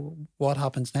 what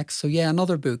happens next. So yeah,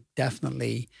 another book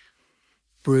definitely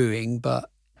brewing, but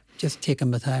just taking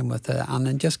my time with it, and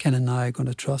then just kind of now going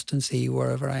to trust and see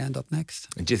wherever I end up next.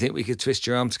 And do you think we could twist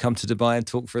your arm to come to Dubai and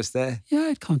talk for us there? Yeah,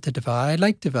 I'd come to Dubai. I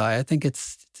like Dubai. I think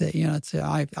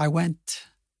I went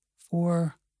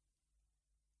 4-5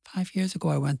 years ago.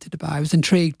 I went to Dubai. I was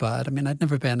intrigued by it. I mean, I'd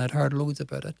never been. I'd heard loads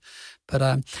about it.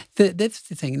 But that's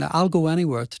the thing. I'll go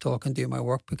anywhere to talk and do my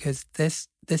work, because this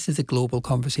is a global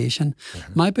conversation.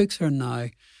 Mm-hmm. My books are now,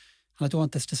 and I don't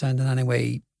want this to sound in any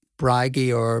way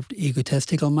braggy or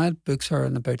egotistical, my books are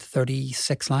in about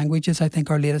 36 languages, I think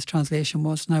our latest translation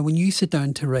was. Now, when you sit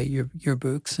down to write your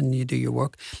books and you do your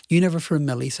work, you never for a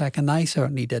millisecond, I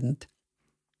certainly didn't,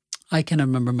 I can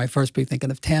remember my first book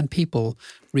thinking, if 10 people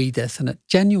read this and it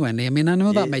genuinely, I mean, I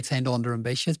know that might sound under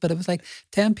ambitious, but it was like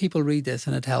 10 people read this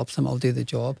and it helps them, I'll do the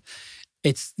job.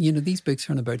 It's, these books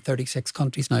are in about 36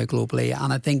 countries now globally.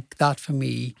 And I think that for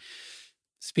me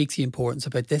speaks the importance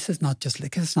about this is not just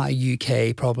like, it's not a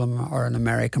UK problem or an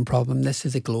American problem. This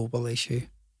is a global issue.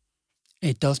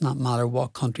 It does not matter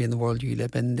what country in the world you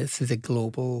live in. This is a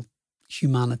global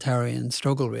humanitarian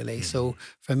struggle, really. Mm-hmm. So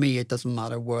for me, it doesn't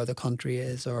matter where the country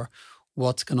is or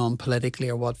what's going on politically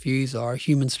or what views are.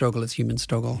 Human struggle is human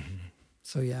struggle. Mm-hmm.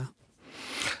 So, yeah.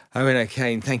 Owen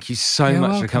O'Kane, thank you so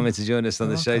much for coming to join us on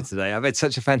the show today. I've had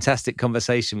such a fantastic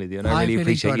conversation with you, and I really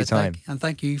appreciate your time. And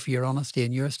thank you for your honesty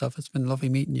and your stuff. It's been lovely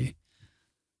meeting you.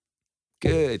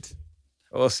 Good.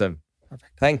 Awesome.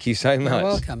 Perfect. Thank you so much. You're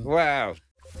welcome. Wow.